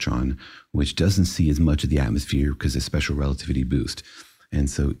velocity electron, which doesn't see as much of the atmosphere because of special relativity boost. And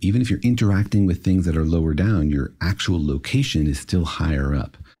so even if you're interacting with things that are lower down, your actual location is still higher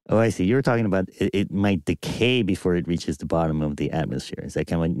up. Oh, I see. You were talking about it might decay before it reaches the bottom of the atmosphere. Is that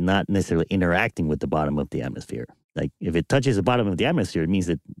kind of not necessarily interacting with the bottom of the atmosphere? Like if it touches the bottom of the atmosphere, it means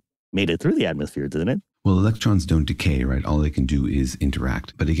it made it through the atmosphere, doesn't it? Well, electrons don't decay, right? All they can do is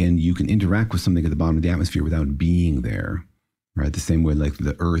interact. But again, you can interact with something at the bottom of the atmosphere without being there. Right, the same way like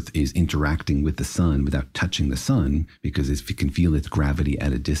the Earth is interacting with the sun without touching the sun because it can feel its gravity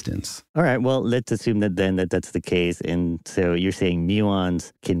at a distance. All right, well, let's assume that then that's the case. And so you're saying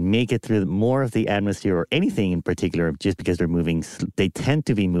muons can make it through more of the atmosphere or anything in particular just because they tend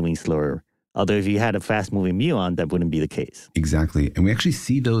to be moving slower. Although if you had a fast-moving muon, that wouldn't be the case. Exactly. And we actually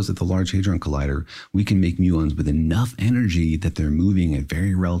see those at the Large Hadron Collider. We can make muons with enough energy that they're moving at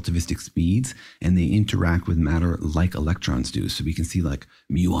very relativistic speeds, and they interact with matter like electrons do. So we can see like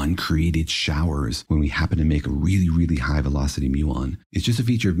muon-created showers when we happen to make a really, really high-velocity muon. It's just a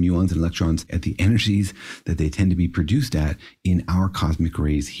feature of muons and electrons at the energies that they tend to be produced at in our cosmic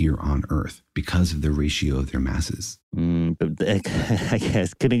rays here on Earth because of the ratio of their masses. But I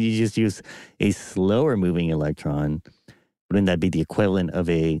guess, couldn't you just use a slower moving electron? Wouldn't that be the equivalent of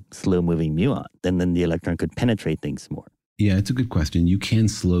a slow moving muon? And then the electron could penetrate things more. Yeah, it's a good question. You can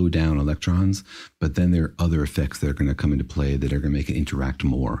slow down electrons, but then there are other effects that are going to come into play that are going to make it interact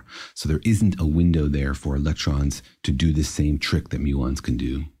more. So there isn't a window there for electrons to do the same trick that muons can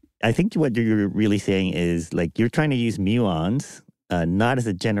do. I think what you're really saying is like you're trying to use muons not as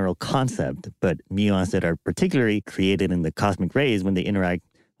a general concept, but muons that are particularly created in the cosmic rays when they interact,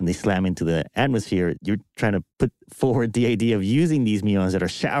 when they slam into the atmosphere. You're trying to put forward the idea of using these muons that are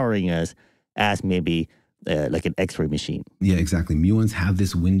showering us as maybe like an X-ray machine. Yeah, exactly. Muons have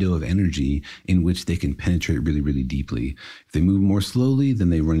this window of energy in which they can penetrate really, really deeply. If they move more slowly, then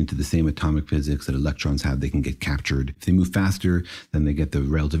they run into the same atomic physics that electrons have. They can get captured. If they move faster, then they get the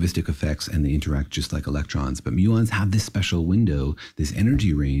relativistic effects and they interact just like electrons. But muons have this special window, this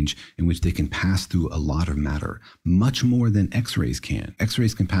energy range in which they can pass through a lot of matter, much more than X-rays can.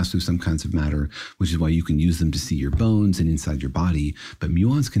 X-rays can pass through some kinds of matter, which is why you can use them to see your bones and inside your body. But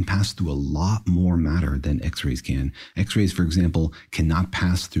muons can pass through a lot more matter than X-rays can. X-rays, for example, cannot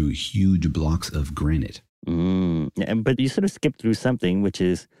pass through huge blocks of granite. But you sort of skipped through something, which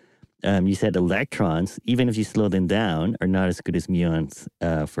is you said electrons, even if you slow them down, are not as good as muons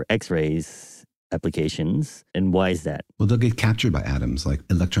for X-rays applications. And why is that? Well, they'll get captured by atoms. Like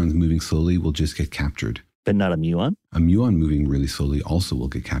electrons moving slowly will just get captured. But not a muon? A muon moving really slowly also will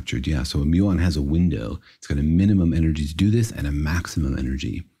get captured, yeah. So a muon has a window. It's got a minimum energy to do this and a maximum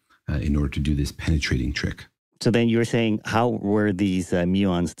energy in order to do this penetrating trick. So then you were saying, how were these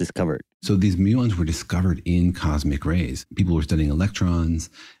muons discovered? So these muons were discovered in cosmic rays. People were studying electrons,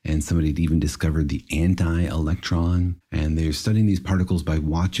 and somebody had even discovered the anti-electron. And they're studying these particles by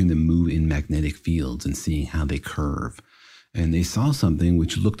watching them move in magnetic fields and seeing how they curve. And they saw something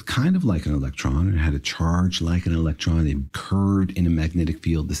which looked kind of like an electron. It had a charge like an electron. It curved in a magnetic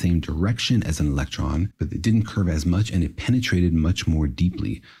field the same direction as an electron, but it didn't curve as much, and it penetrated much more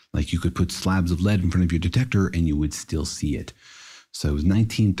deeply. Like you could put slabs of lead in front of your detector and you would still see it. So it was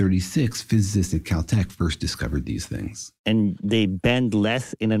 1936, physicists at Caltech first discovered these things. And they bend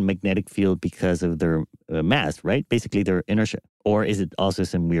less in a magnetic field because of their mass, right? Basically their inertia. Or is it also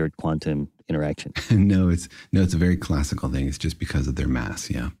some weird quantum interaction? No, it's a very classical thing. It's just because of their mass,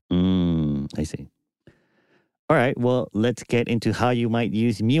 yeah. I see. All right, well, let's get into how you might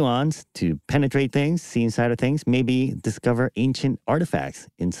use muons to penetrate things, see inside of things, maybe discover ancient artifacts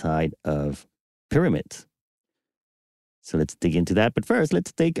inside of pyramids. So let's dig into that. But first,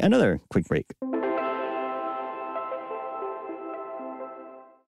 let's take another quick break.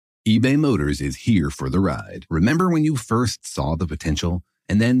 eBay Motors is here for the ride. Remember when you first saw the potential?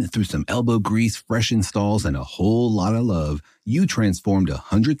 And then through some elbow grease, fresh installs, and a whole lot of love, you transformed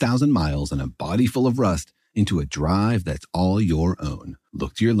 100,000 miles and a body full of rust into a drive that's all your own.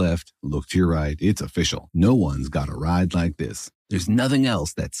 Look to your left, look to your right. It's official. No one's got a ride like this. There's nothing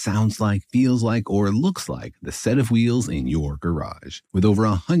else that sounds like, feels like, or looks like the set of wheels in your garage. With over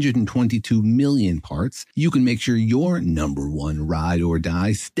 122 million parts, you can make sure your number one ride or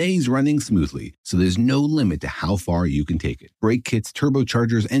die stays running smoothly, so there's no limit to how far you can take it. Brake kits,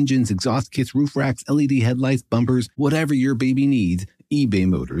 turbochargers, engines, exhaust kits, roof racks, LED headlights, bumpers, whatever your baby needs, eBay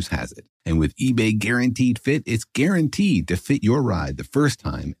Motors has it. And with eBay Guaranteed Fit, it's guaranteed to fit your ride the first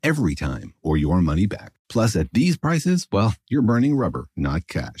time, every time, or your money back. Plus, at these prices, well, you're burning rubber, not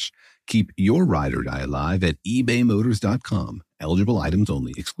cash. Keep your ride or die alive at ebaymotors.com. Eligible items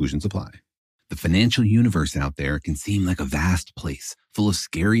only. Exclusions apply. The financial universe out there can seem like a vast place, full of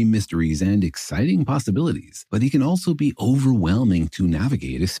scary mysteries and exciting possibilities, but it can also be overwhelming to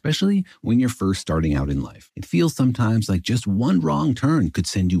navigate, especially when you're first starting out in life. It feels sometimes like just one wrong turn could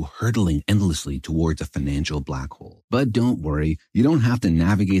send you hurtling endlessly towards a financial black hole. But don't worry, you don't have to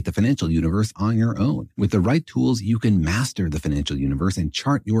navigate the financial universe on your own. With the right tools, you can master the financial universe and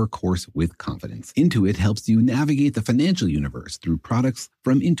chart your course with confidence. Intuit helps you navigate the financial universe through products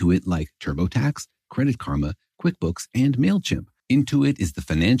from Intuit like TurboTax, Credit Karma, QuickBooks, and MailChimp. Intuit is the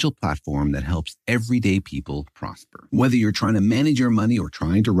financial platform that helps everyday people prosper. Whether you're trying to manage your money or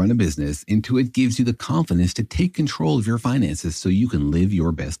trying to run a business, Intuit gives you the confidence to take control of your finances so you can live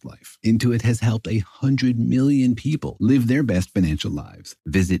your best life. Intuit has helped 100 million people live their best financial lives.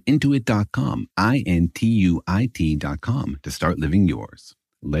 Visit Intuit.com, Intuit.com, to start living yours.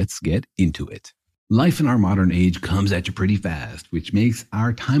 Let's get into it. Life in our modern age comes at you pretty fast, which makes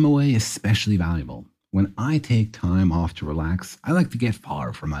our time away especially valuable. When I take time off to relax, I like to get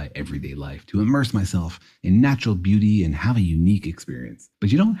far from my everyday life to immerse myself in natural beauty and have a unique experience.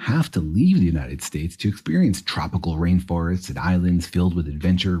 But you don't have to leave the United States to experience tropical rainforests and islands filled with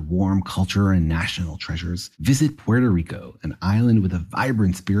adventure, warm culture, and national treasures. Visit Puerto Rico, an island with a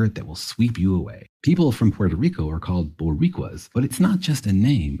vibrant spirit that will sweep you away. People from Puerto Rico are called Boricuas, but it's not just a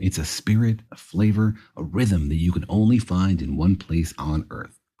name. It's a spirit, a flavor, a rhythm that you can only find in one place on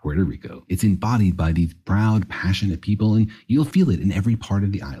Earth. Puerto Rico. It's embodied by these proud, passionate people, and you'll feel it in every part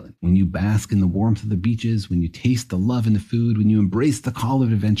of the island. When you bask in the warmth of the beaches, when you taste the love in the food, when you embrace the call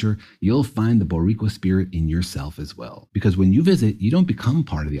of adventure, you'll find the Boricua spirit in yourself as well. Because when you visit, you don't become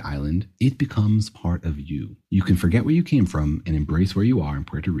part of the island, it becomes part of you. You can forget where you came from and embrace where you are in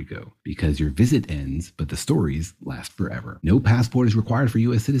Puerto Rico, because your visit ends, but the stories last forever. No passport is required for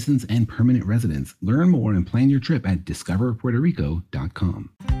U.S. citizens and permanent residents. Learn more and plan your trip at discoverpuertorico.com.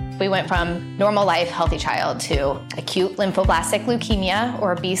 We went from normal life, healthy child to acute lymphoblastic leukemia,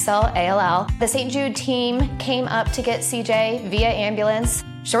 or B-cell ALL. The St. Jude team came up to get CJ via ambulance.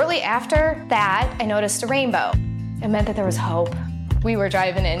 Shortly after that, I noticed a rainbow. It meant that there was hope. We were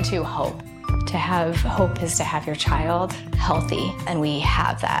driving into hope. To have hope is to have your child healthy, and we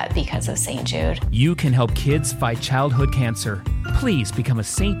have that because of St. Jude. You can help kids fight childhood cancer. Please become a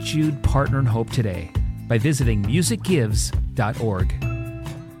St. Jude Partner in Hope today by visiting musicgives.org.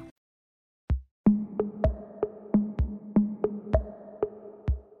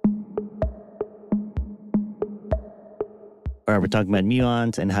 All right, we're talking about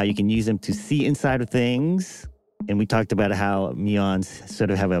muons and how you can use them to see inside of things. And we talked about how muons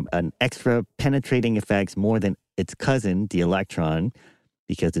sort of have an extra penetrating effects more than its cousin, the electron,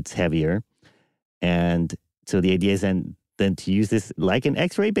 because it's heavier. And so the idea is then to use this like an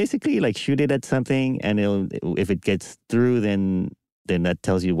X-ray, basically, like shoot it at something, and if it gets through, then that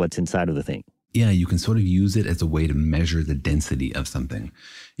tells you what's inside of the thing. Yeah, you can sort of use it as a way to measure the density of something.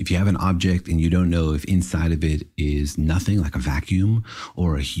 If you have an object and you don't know if inside of it is nothing, like a vacuum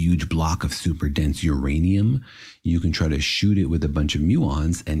or a huge block of super dense uranium, you can try to shoot it with a bunch of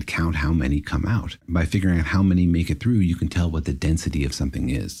muons and count how many come out. By figuring out how many make it through, you can tell what the density of something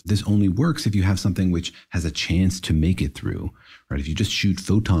is. This only works if you have something which has a chance to make it through. Right? If you just shoot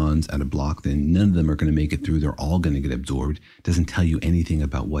photons at a block, then none of them are going to make it through. They're all going to get absorbed. It doesn't tell you anything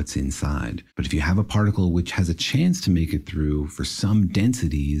about what's inside. But if you have a particle which has a chance to make it through for some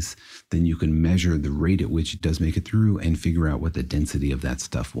densities, then you can measure the rate at which it does make it through and figure out what the density of that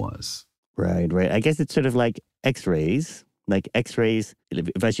stuff was. Right. I guess it's sort of like X-rays. Like X-rays,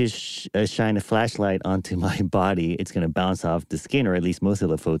 if I just shine a flashlight onto my body, it's going to bounce off the skin, or at least most of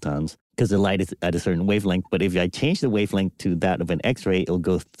the photons, because the light is at a certain wavelength. But if I change the wavelength to that of an X-ray, it'll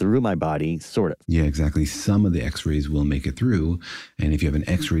go through my body, sort of. Yeah, exactly. Some of the X-rays will make it through. And if you have an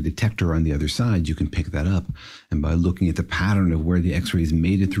X-ray detector on the other side, you can pick that up. And by looking at the pattern of where the X-rays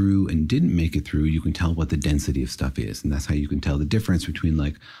made it through and didn't make it through, you can tell what the density of stuff is. And that's how you can tell the difference between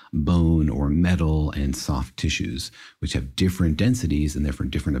like bone or metal and soft tissues, which have different densities and therefore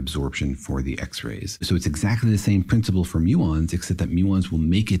different absorption for the X-rays. So it's exactly the same principle for muons, except that muons will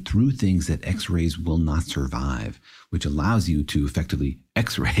make it through things that X-rays will not survive, which allows you to effectively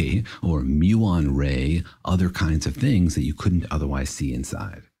X-ray or muon ray other kinds of things that you couldn't otherwise see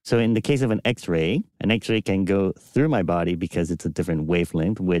inside. So in the case of an X-ray can go through my body because it's a different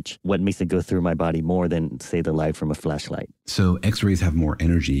wavelength, which what makes it go through my body more than, say, the light from a flashlight? So X-rays have more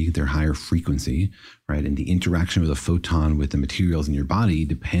energy, they're higher frequency, right? And the interaction with a photon with the materials in your body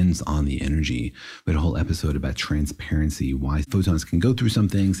depends on the energy. We had a whole episode about transparency, why photons can go through some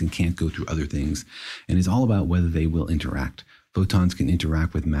things and can't go through other things. And it's all about whether they will interact. Photons can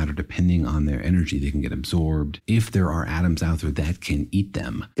interact with matter depending on their energy. They can get absorbed if there are atoms out there that can eat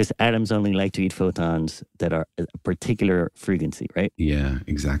them. Because atoms only like to eat photons that are a particular frequency, right? Yeah,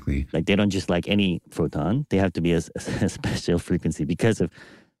 exactly. Like they don't just like any photon. They have to be a special frequency because of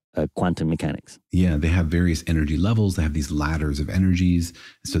quantum mechanics. Yeah, they have various energy levels. They have these ladders of energies,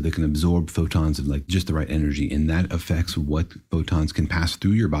 so they can absorb photons of like just the right energy. And that affects what photons can pass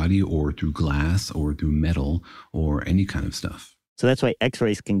through your body or through glass or through metal or any kind of stuff. So that's why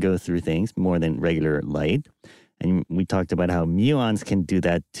X-rays can go through things more than regular light. And we talked about how muons can do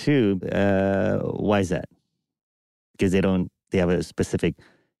that too. Why is that? Because they have a specific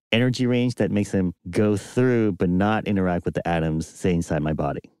energy range that makes them go through but not interact with the atoms, say, inside my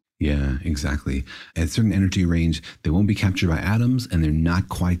body. Yeah, exactly. At a certain energy range, they won't be captured by atoms, and they're not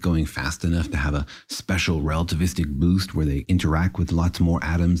quite going fast enough to have a special relativistic boost where they interact with lots more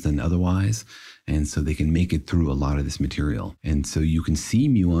atoms than otherwise. And so they can make it through a lot of this material. And so you can see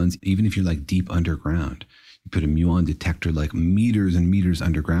muons even if you're like deep underground. You put a muon detector like meters and meters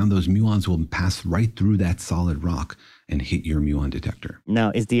underground, those muons will pass right through that solid rock and hit your muon detector.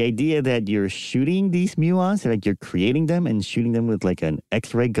 Now, is the idea that you're shooting these muons, like you're creating them and shooting them with like an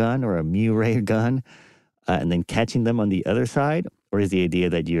X-ray gun or a mu ray gun, and then catching them on the other side? Or is the idea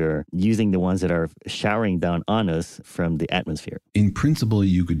that you're using the ones that are showering down on us from the atmosphere? In principle,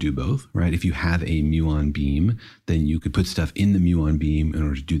 you could do both, right? If you have a muon beam, then you could put stuff in the muon beam in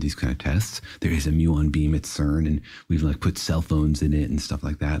order to do these kind of tests. There is a muon beam at CERN, and we've like put cell phones in it and stuff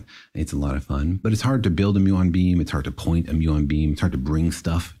like that. It's a lot of fun, but it's hard to build a muon beam. It's hard to point a muon beam. It's hard to bring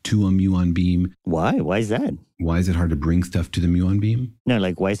stuff to a muon beam. Why? Why is that? Why is it hard to bring stuff to the muon beam? No,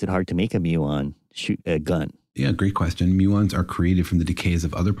 like why is it hard to make a muon shoot a gun? Yeah, great question. Muons are created from the decays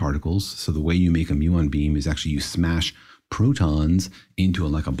of other particles. So the way you make a muon beam is actually you smash protons into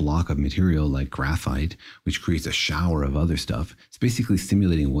like a block of material like graphite, which creates a shower of other stuff. It's basically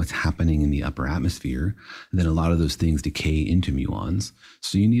simulating what's happening in the upper atmosphere. And then a lot of those things decay into muons.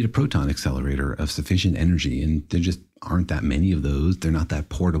 So you need a proton accelerator of sufficient energy, and there just aren't that many of those. They're not that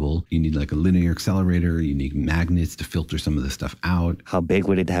portable. You need like a linear accelerator. You need magnets to filter some of the stuff out. How big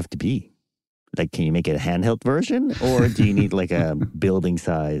would it have to be? Like, can you make it a handheld version? Or do you need like a building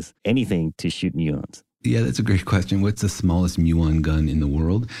size, anything to shoot muons? Yeah, that's a great question. What's the smallest muon gun in the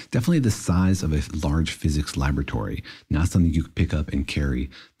world? Definitely the size of a large physics laboratory. Not something you could pick up and carry,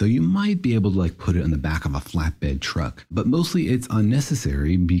 though you might be able to like put it on the back of a flatbed truck. But mostly it's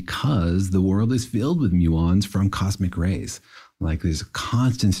unnecessary because the world is filled with muons from cosmic rays. Like there's a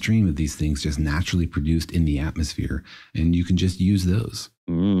constant stream of these things just naturally produced in the atmosphere, and you can just use those.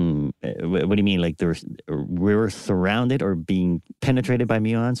 What do you mean? Like we're surrounded or being penetrated by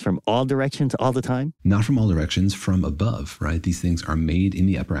muons from all directions all the time? Not from all directions, from above, right? These things are made in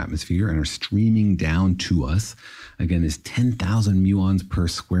the upper atmosphere and are streaming down to us. Again, there's 10,000 muons per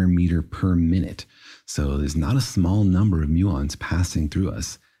square meter per minute. So there's not a small number of muons passing through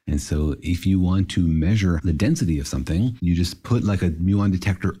us. And so if you want to measure the density of something, you just put like a muon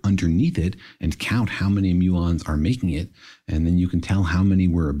detector underneath it and count how many muons are making it. And then you can tell how many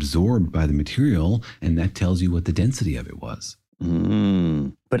were absorbed by the material. And that tells you what the density of it was.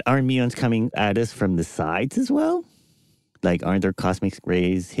 But aren't muons coming at us from the sides as well? Like, aren't there cosmic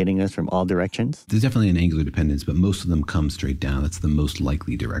rays hitting us from all directions? There's definitely an angular dependence, but most of them come straight down. That's the most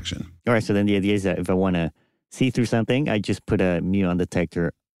likely direction. All right. So then the idea is that if I want to see through something, I just put a muon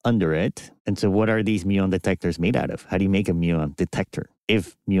detector under it. And so what are these muon detectors made out of? How do you make a muon detector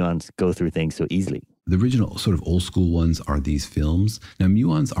if muons go through things so easily? The original sort of old school ones are these films. Now,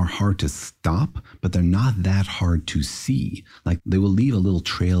 muons are hard to stop, but they're not that hard to see. Like they will leave a little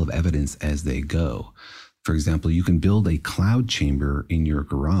trail of evidence as they go. For example, you can build a cloud chamber in your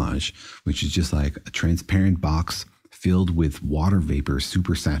garage, which is just like a transparent box filled with water vapor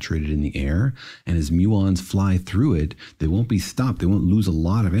super saturated in the air. And as muons fly through it, they won't be stopped. They won't lose a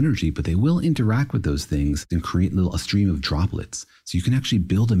lot of energy, but they will interact with those things and create a stream of droplets. So you can actually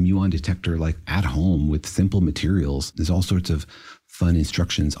build a muon detector like at home with simple materials. There's all sorts of fun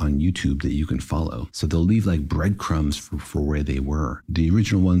instructions on YouTube that you can follow. So they'll leave like breadcrumbs for where they were. The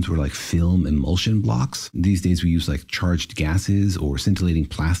original ones were like film emulsion blocks. These days we use like charged gases or scintillating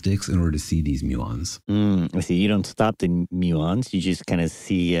plastics in order to see these muons. I see. You don't stop the muons. You just kind of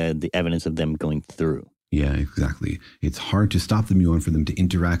see the evidence of them going through. Yeah, exactly. It's hard to stop the muon for them to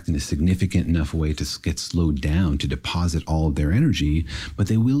interact in a significant enough way to get slowed down to deposit all of their energy, but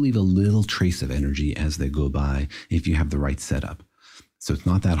they will leave a little trace of energy as they go by if you have the right setup. So it's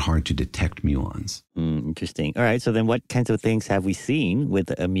not that hard to detect muons. Interesting. All right. So then what kinds of things have we seen with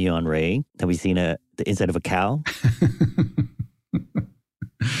a muon ray? Have we seen the inside of a cow? Or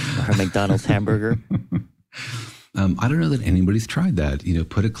a McDonald's hamburger? I don't know that anybody's tried that.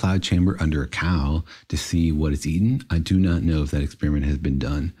 Put a cloud chamber under a cow to see what it's eaten. I do not know if that experiment has been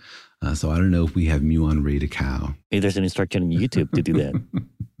done. So I don't know if we have muon rayed a cow. Maybe there's an instruction on YouTube to do that.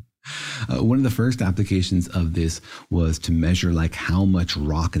 One of the first applications of this was to measure like how much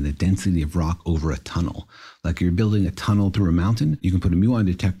rock and the density of rock over a tunnel. Like you're building a tunnel through a mountain, you can put a muon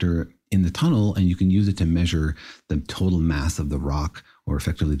detector in the tunnel and you can use it to measure the total mass of the rock, or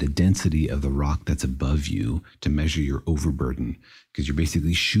effectively the density of the rock that's above you, to measure your overburden. Because you're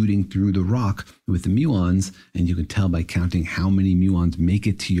basically shooting through the rock with the muons, and you can tell by counting how many muons make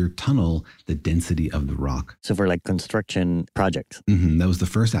it to your tunnel, the density of the rock. So for like construction projects. That was the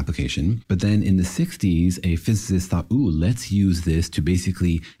first application. But then in the 60s, a physicist thought, let's use this to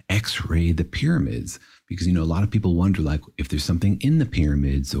basically X-ray the pyramids. Because, a lot of people wonder, like, if there's something in the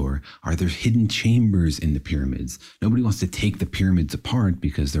pyramids, or are there hidden chambers in the pyramids? Nobody wants to take the pyramids apart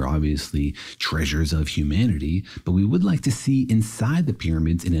because they're obviously treasures of humanity, but we would like to see inside the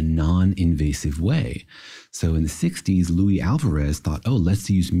pyramids in a non-invasive way. So in the 60s, Louis Alvarez thought, let's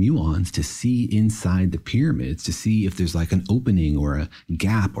use muons to see inside the pyramids, to see if there's like an opening or a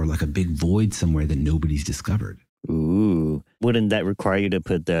gap or like a big void somewhere that nobody's discovered. Ooh. Wouldn't that require you to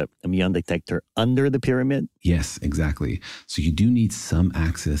put the muon detector under the pyramid? Yes, exactly. So you do need some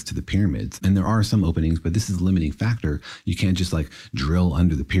access to the pyramids. And there are some openings, but this is a limiting factor. You can't just like drill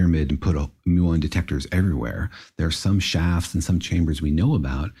under the pyramid and put muon detectors everywhere. There are some shafts and some chambers we know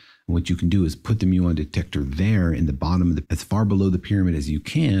about. And what you can do is put the muon detector there in the bottom of as far below the pyramid as you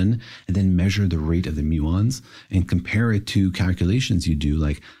can, and then measure the rate of the muons and compare it to calculations you do,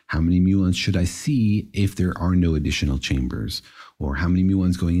 like how many muons should I see if there are no additional chambers, or how many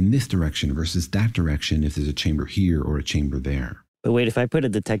muons going in this direction versus that direction if there's a chamber here or a chamber there. But wait, if I put a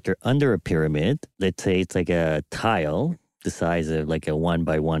detector under a pyramid, let's say it's like a tile the size of like a 1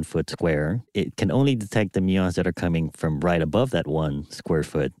 by 1 foot square, it can only detect the muons that are coming from right above that 1 square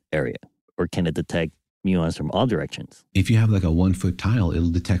foot area. Or can it detect muons from all directions? If you have like a 1 foot tile, it'll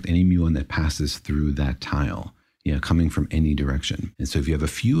detect any muon that passes through that tile, coming from any direction. And so if you have a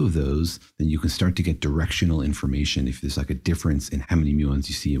few of those, then you can start to get directional information if there's like a difference in how many muons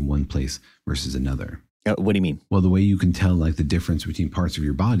you see in one place versus another. What do you mean? Well, the way you can tell like the difference between parts of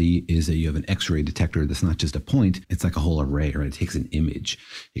your body is that you have an X-ray detector that's not just a point, it's like a whole array, right? It takes an image.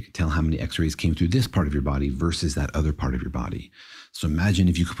 You can tell how many X-rays came through this part of your body versus that other part of your body. So imagine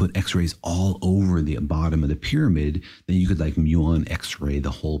if you could put X-rays all over the bottom of the pyramid, then you could like muon X-ray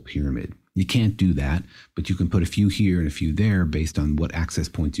the whole pyramid. You can't do that, but you can put a few here and a few there based on what access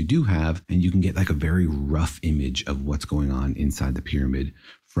points you do have, and you can get like a very rough image of what's going on inside the pyramid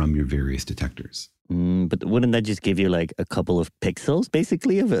from your various detectors. But wouldn't that just give you like a couple of pixels,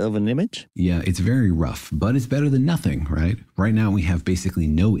 basically, of an image? Yeah, it's very rough, but it's better than nothing, right? Right now we have basically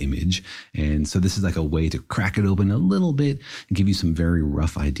no image. And so this is like a way to crack it open a little bit and give you some very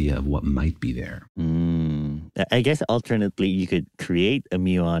rough idea of what might be there. I guess alternately, you could create a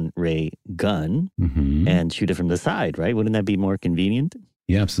muon ray gun and shoot it from the side, right? Wouldn't that be more convenient?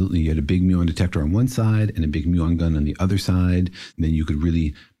 Yeah, absolutely. You had a big muon detector on one side and a big muon gun on the other side. And then you could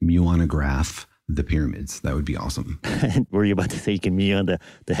really muonograph the pyramids. That would be awesome. Were you about to say you can muon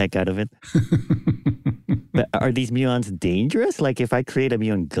the heck out of it? But are these muons dangerous? Like if I create a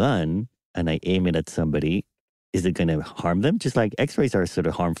muon gun and I aim it at somebody, is it going to harm them? Just like X-rays are sort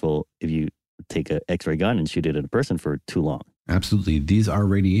of harmful if you take an X-ray gun and shoot it at a person for too long. Absolutely. These are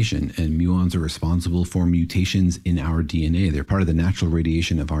radiation, and muons are responsible for mutations in our DNA. They're part of the natural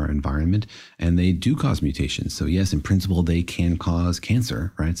radiation of our environment, and they do cause mutations. So yes, in principle, they can cause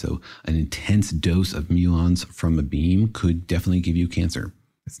cancer, right? So an intense dose of muons from a beam could definitely give you cancer.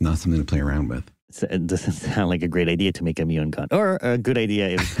 It's not something to play around with. It doesn't sound like a great idea to make a muon gun, or a good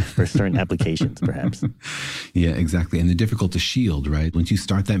idea for certain applications, perhaps. Yeah, exactly. And they're difficult to shield, right? Once you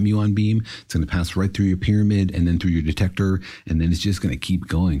start that muon beam, it's going to pass right through your pyramid and then through your detector, and then it's just going to keep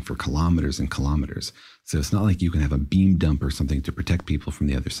going for kilometers and kilometers. So it's not like you can have a beam dump or something to protect people from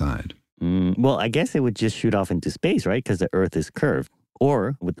the other side. Well, I guess it would just shoot off into space, right? Because the Earth is curved.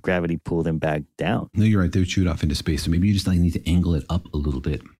 Or would gravity pull them back down? No, you're right. They would shoot off into space. So maybe you just need to angle it up a little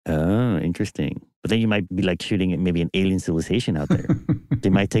bit. Oh, interesting. But then you might be like shooting at maybe an alien civilization out there. They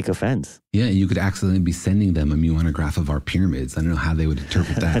might take offense. Yeah, you could accidentally be sending them a muonograph of our pyramids. I don't know how they would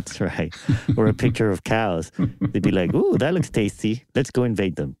interpret that. That's right. Or a picture of cows. They'd be like, ooh, that looks tasty. Let's go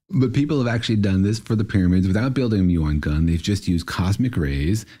invade them. But people have actually done this for the pyramids without building a muon gun. They've just used cosmic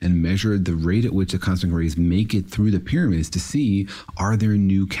rays and measured the rate at which the cosmic rays make it through the pyramids to see, are there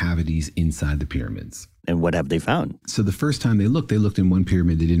new cavities inside the pyramids? And what have they found? So the first time they looked in one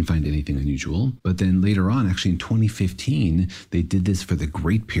pyramid. They didn't find anything unusual. But then later on, actually in 2015, they did this for the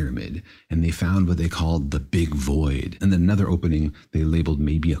Great Pyramid, and they found what they called the Big Void. And then another opening they labeled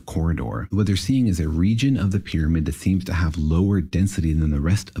maybe a corridor. What they're seeing is a region of the pyramid that seems to have lower density than the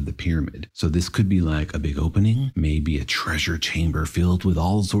rest of the pyramid. So this could be like a big opening, maybe a treasure chamber filled with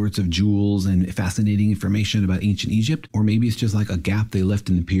all sorts of jewels and fascinating information about ancient Egypt. Or maybe it's just like a gap they left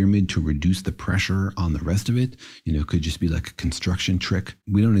in the pyramid to reduce the pressure on the rest of it. Could just be like a construction trick.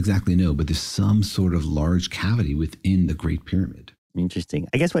 We don't exactly know, but there's some sort of large cavity within the Great Pyramid. Interesting.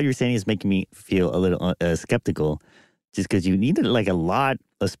 I guess what you're saying is making me feel a little skeptical, just because you needed like a lot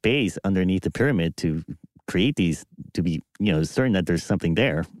of space underneath the pyramid to create these, to be, certain that there's something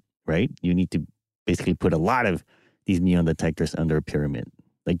there, right? You need to basically put a lot of these muon detectors under a pyramid.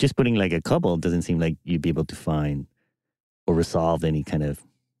 Like just putting like a couple doesn't seem like you'd be able to find or resolve any kind of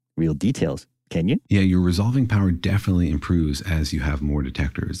real details. Can you? Yeah, your resolving power definitely improves as you have more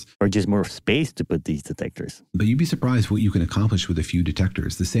detectors. Or just more space to put these detectors. But you'd be surprised what you can accomplish with a few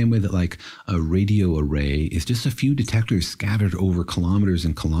detectors. The same way that like a radio array is just a few detectors scattered over kilometers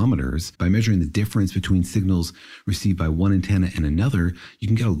and kilometers. By measuring the difference between signals received by one antenna and another, you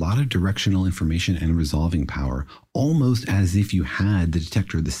can get a lot of directional information and resolving power, almost as if you had the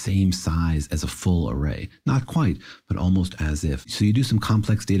detector the same size as a full array. Not quite, but almost as if. So you do some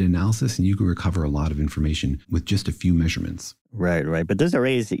complex data analysis and you can recover a lot of information with just a few measurements. Right. But those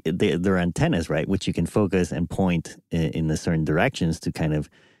arrays, they're antennas, right? Which you can focus and point in the certain directions to kind of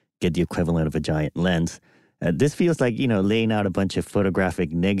get the equivalent of a giant lens. This feels like, laying out a bunch of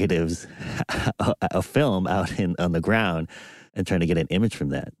photographic negatives, a film out on the ground, and trying to get an image from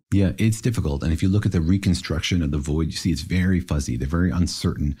that. Yeah, it's difficult. And if you look at the reconstruction of the void, you see it's very fuzzy. They're very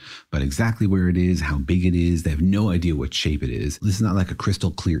uncertain about exactly where it is, how big it is. They have no idea what shape it is. This is not like a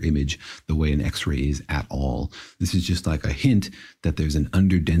crystal clear image the way an X-ray is at all. This is just like a hint that there's an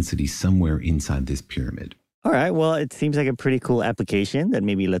underdensity somewhere inside this pyramid. All right. Well, it seems like a pretty cool application that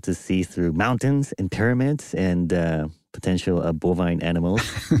maybe lets us see through mountains and pyramids and potential bovine animals.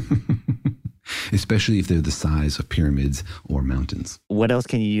 Especially if they're the size of pyramids or mountains. What else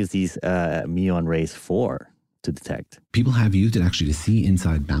can you use these muon rays for to detect? People have used it actually to see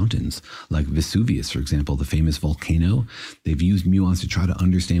inside mountains, like Vesuvius, for example, the famous volcano. They've used muons to try to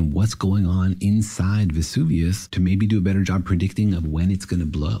understand what's going on inside Vesuvius to maybe do a better job predicting of when it's going to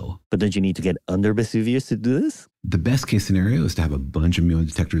blow. But don't you need to get under Vesuvius to do this? The best case scenario is to have a bunch of muon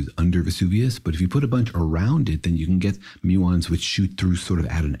detectors under Vesuvius, but if you put a bunch around it, then you can get muons which shoot through sort of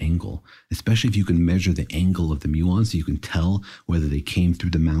at an angle, especially if you can measure the angle of the muons so you can tell whether they came through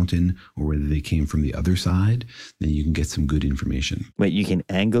the mountain or whether they came from the other side, then you can get some good information. Wait, you can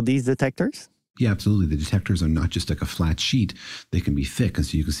angle these detectors? Yeah, absolutely. The detectors are not just like a flat sheet. They can be thick, and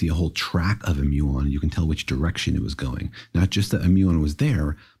so you can see a whole track of a muon. You can tell which direction it was going. Not just that a muon was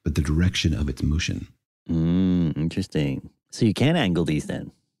there, but the direction of its motion. Interesting. So you can angle these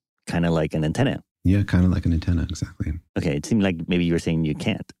then, kind of like an antenna. Yeah, kind of like an antenna, exactly. Okay, it seemed like maybe you were saying you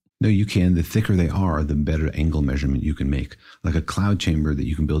can't. No, you can. The thicker they are, the better angle measurement you can make. Like a cloud chamber that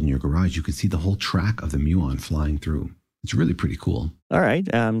you can build in your garage, you can see the whole track of the muon flying through. It's really pretty cool. All right.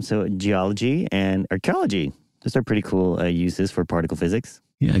 So geology and archaeology. Those are pretty cool uses for particle physics.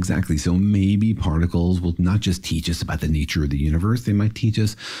 Yeah, exactly. So maybe particles will not just teach us about the nature of the universe. They might teach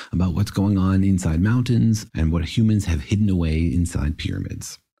us about what's going on inside mountains and what humans have hidden away inside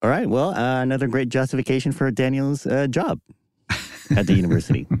pyramids. All right. Well, another great justification for Daniel's job at the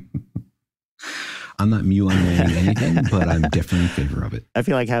university. I'm not muon-laying anything, but I'm definitely in favor of it. I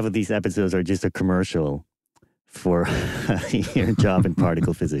feel like half of these episodes are just a commercial for your job in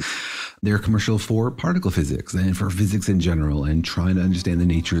particle physics. They're a commercial for particle physics and for physics in general and trying to understand the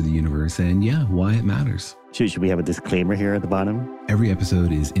nature of the universe and, why it matters. Should we have a disclaimer here at the bottom? Every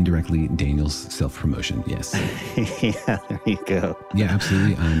episode is indirectly Daniel's self-promotion, yes. Yeah, there you go. Yeah,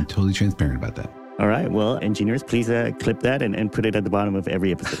 absolutely. I'm totally transparent about that. All right. Well, engineers, please clip that and put it at the bottom of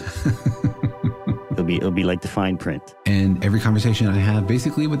every episode. It'll be like the fine print. And every conversation I have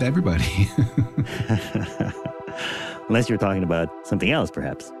basically with everybody. Unless you're talking about something else,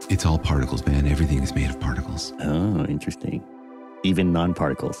 perhaps. It's all particles, man. Everything is made of particles. Oh, interesting. Even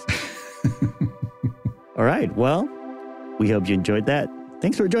non-particles. All right. Well, we hope you enjoyed that.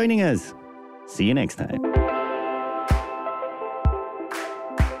 Thanks for joining us. See you next time.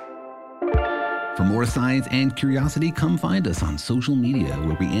 For more science and curiosity, come find us on social media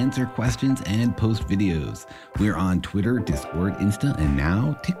where we answer questions and post videos. We're on Twitter, Discord, Insta, and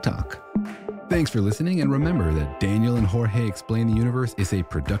now TikTok. Thanks for listening, and remember that Daniel and Jorge Explain the Universe is a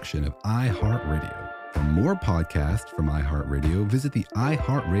production of iHeartRadio. For more podcasts from iHeartRadio, visit the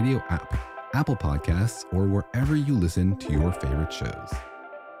iHeartRadio app, Apple Podcasts, or wherever you listen to your favorite shows.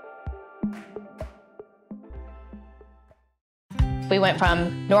 We went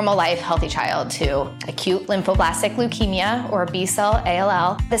from normal life, healthy child to acute lymphoblastic leukemia or B-cell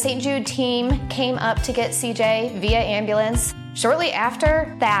ALL. The St. Jude team came up to get CJ via ambulance. Shortly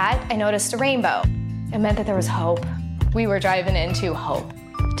after that, I noticed a rainbow. It meant that there was hope. We were driving into hope.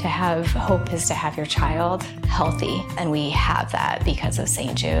 To have hope is to have your child healthy, and we have that because of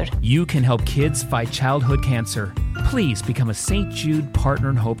St. Jude. You can help kids fight childhood cancer. Please become a St. Jude Partner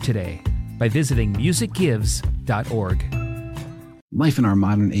in Hope today by visiting musicgives.org. Life in our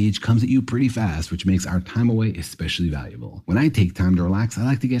modern age comes at you pretty fast, which makes our time away especially valuable. When I take time to relax, I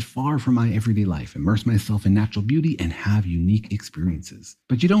like to get far from my everyday life, immerse myself in natural beauty, and have unique experiences.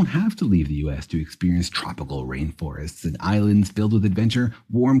 But you don't have to leave the U.S. to experience tropical rainforests and islands filled with adventure,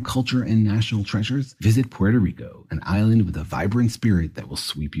 warm culture, and national treasures. Visit Puerto Rico, an island with a vibrant spirit that will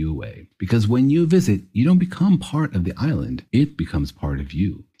sweep you away. Because when you visit, you don't become part of the island, it becomes part of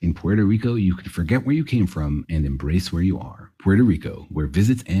you. In Puerto Rico, you can forget where you came from and embrace where you are. Puerto Rico, where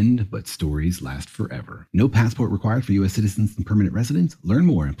visits end, but stories last forever. No passport required for U.S. citizens and permanent residents. Learn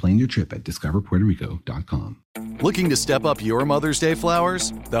more and plan your trip at discoverpuertorico.com. Looking to step up your Mother's Day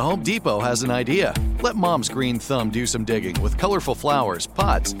flowers? The Home Depot has an idea. Let Mom's green thumb do some digging with colorful flowers,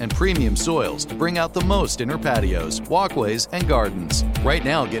 pots, and premium soils to bring out the most in her patios, walkways, and gardens. Right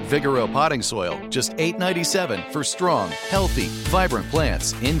now, get Vigoro potting soil, just $8.97 for strong, healthy, vibrant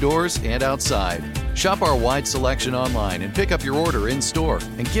plants indoors and outside. Shop our wide selection online and pick up your order in-store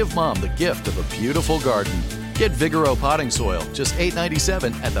and give Mom the gift of a beautiful garden. Get Vigoro potting soil, just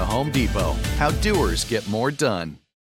 $8.97 at the Home Depot. How doers get more done.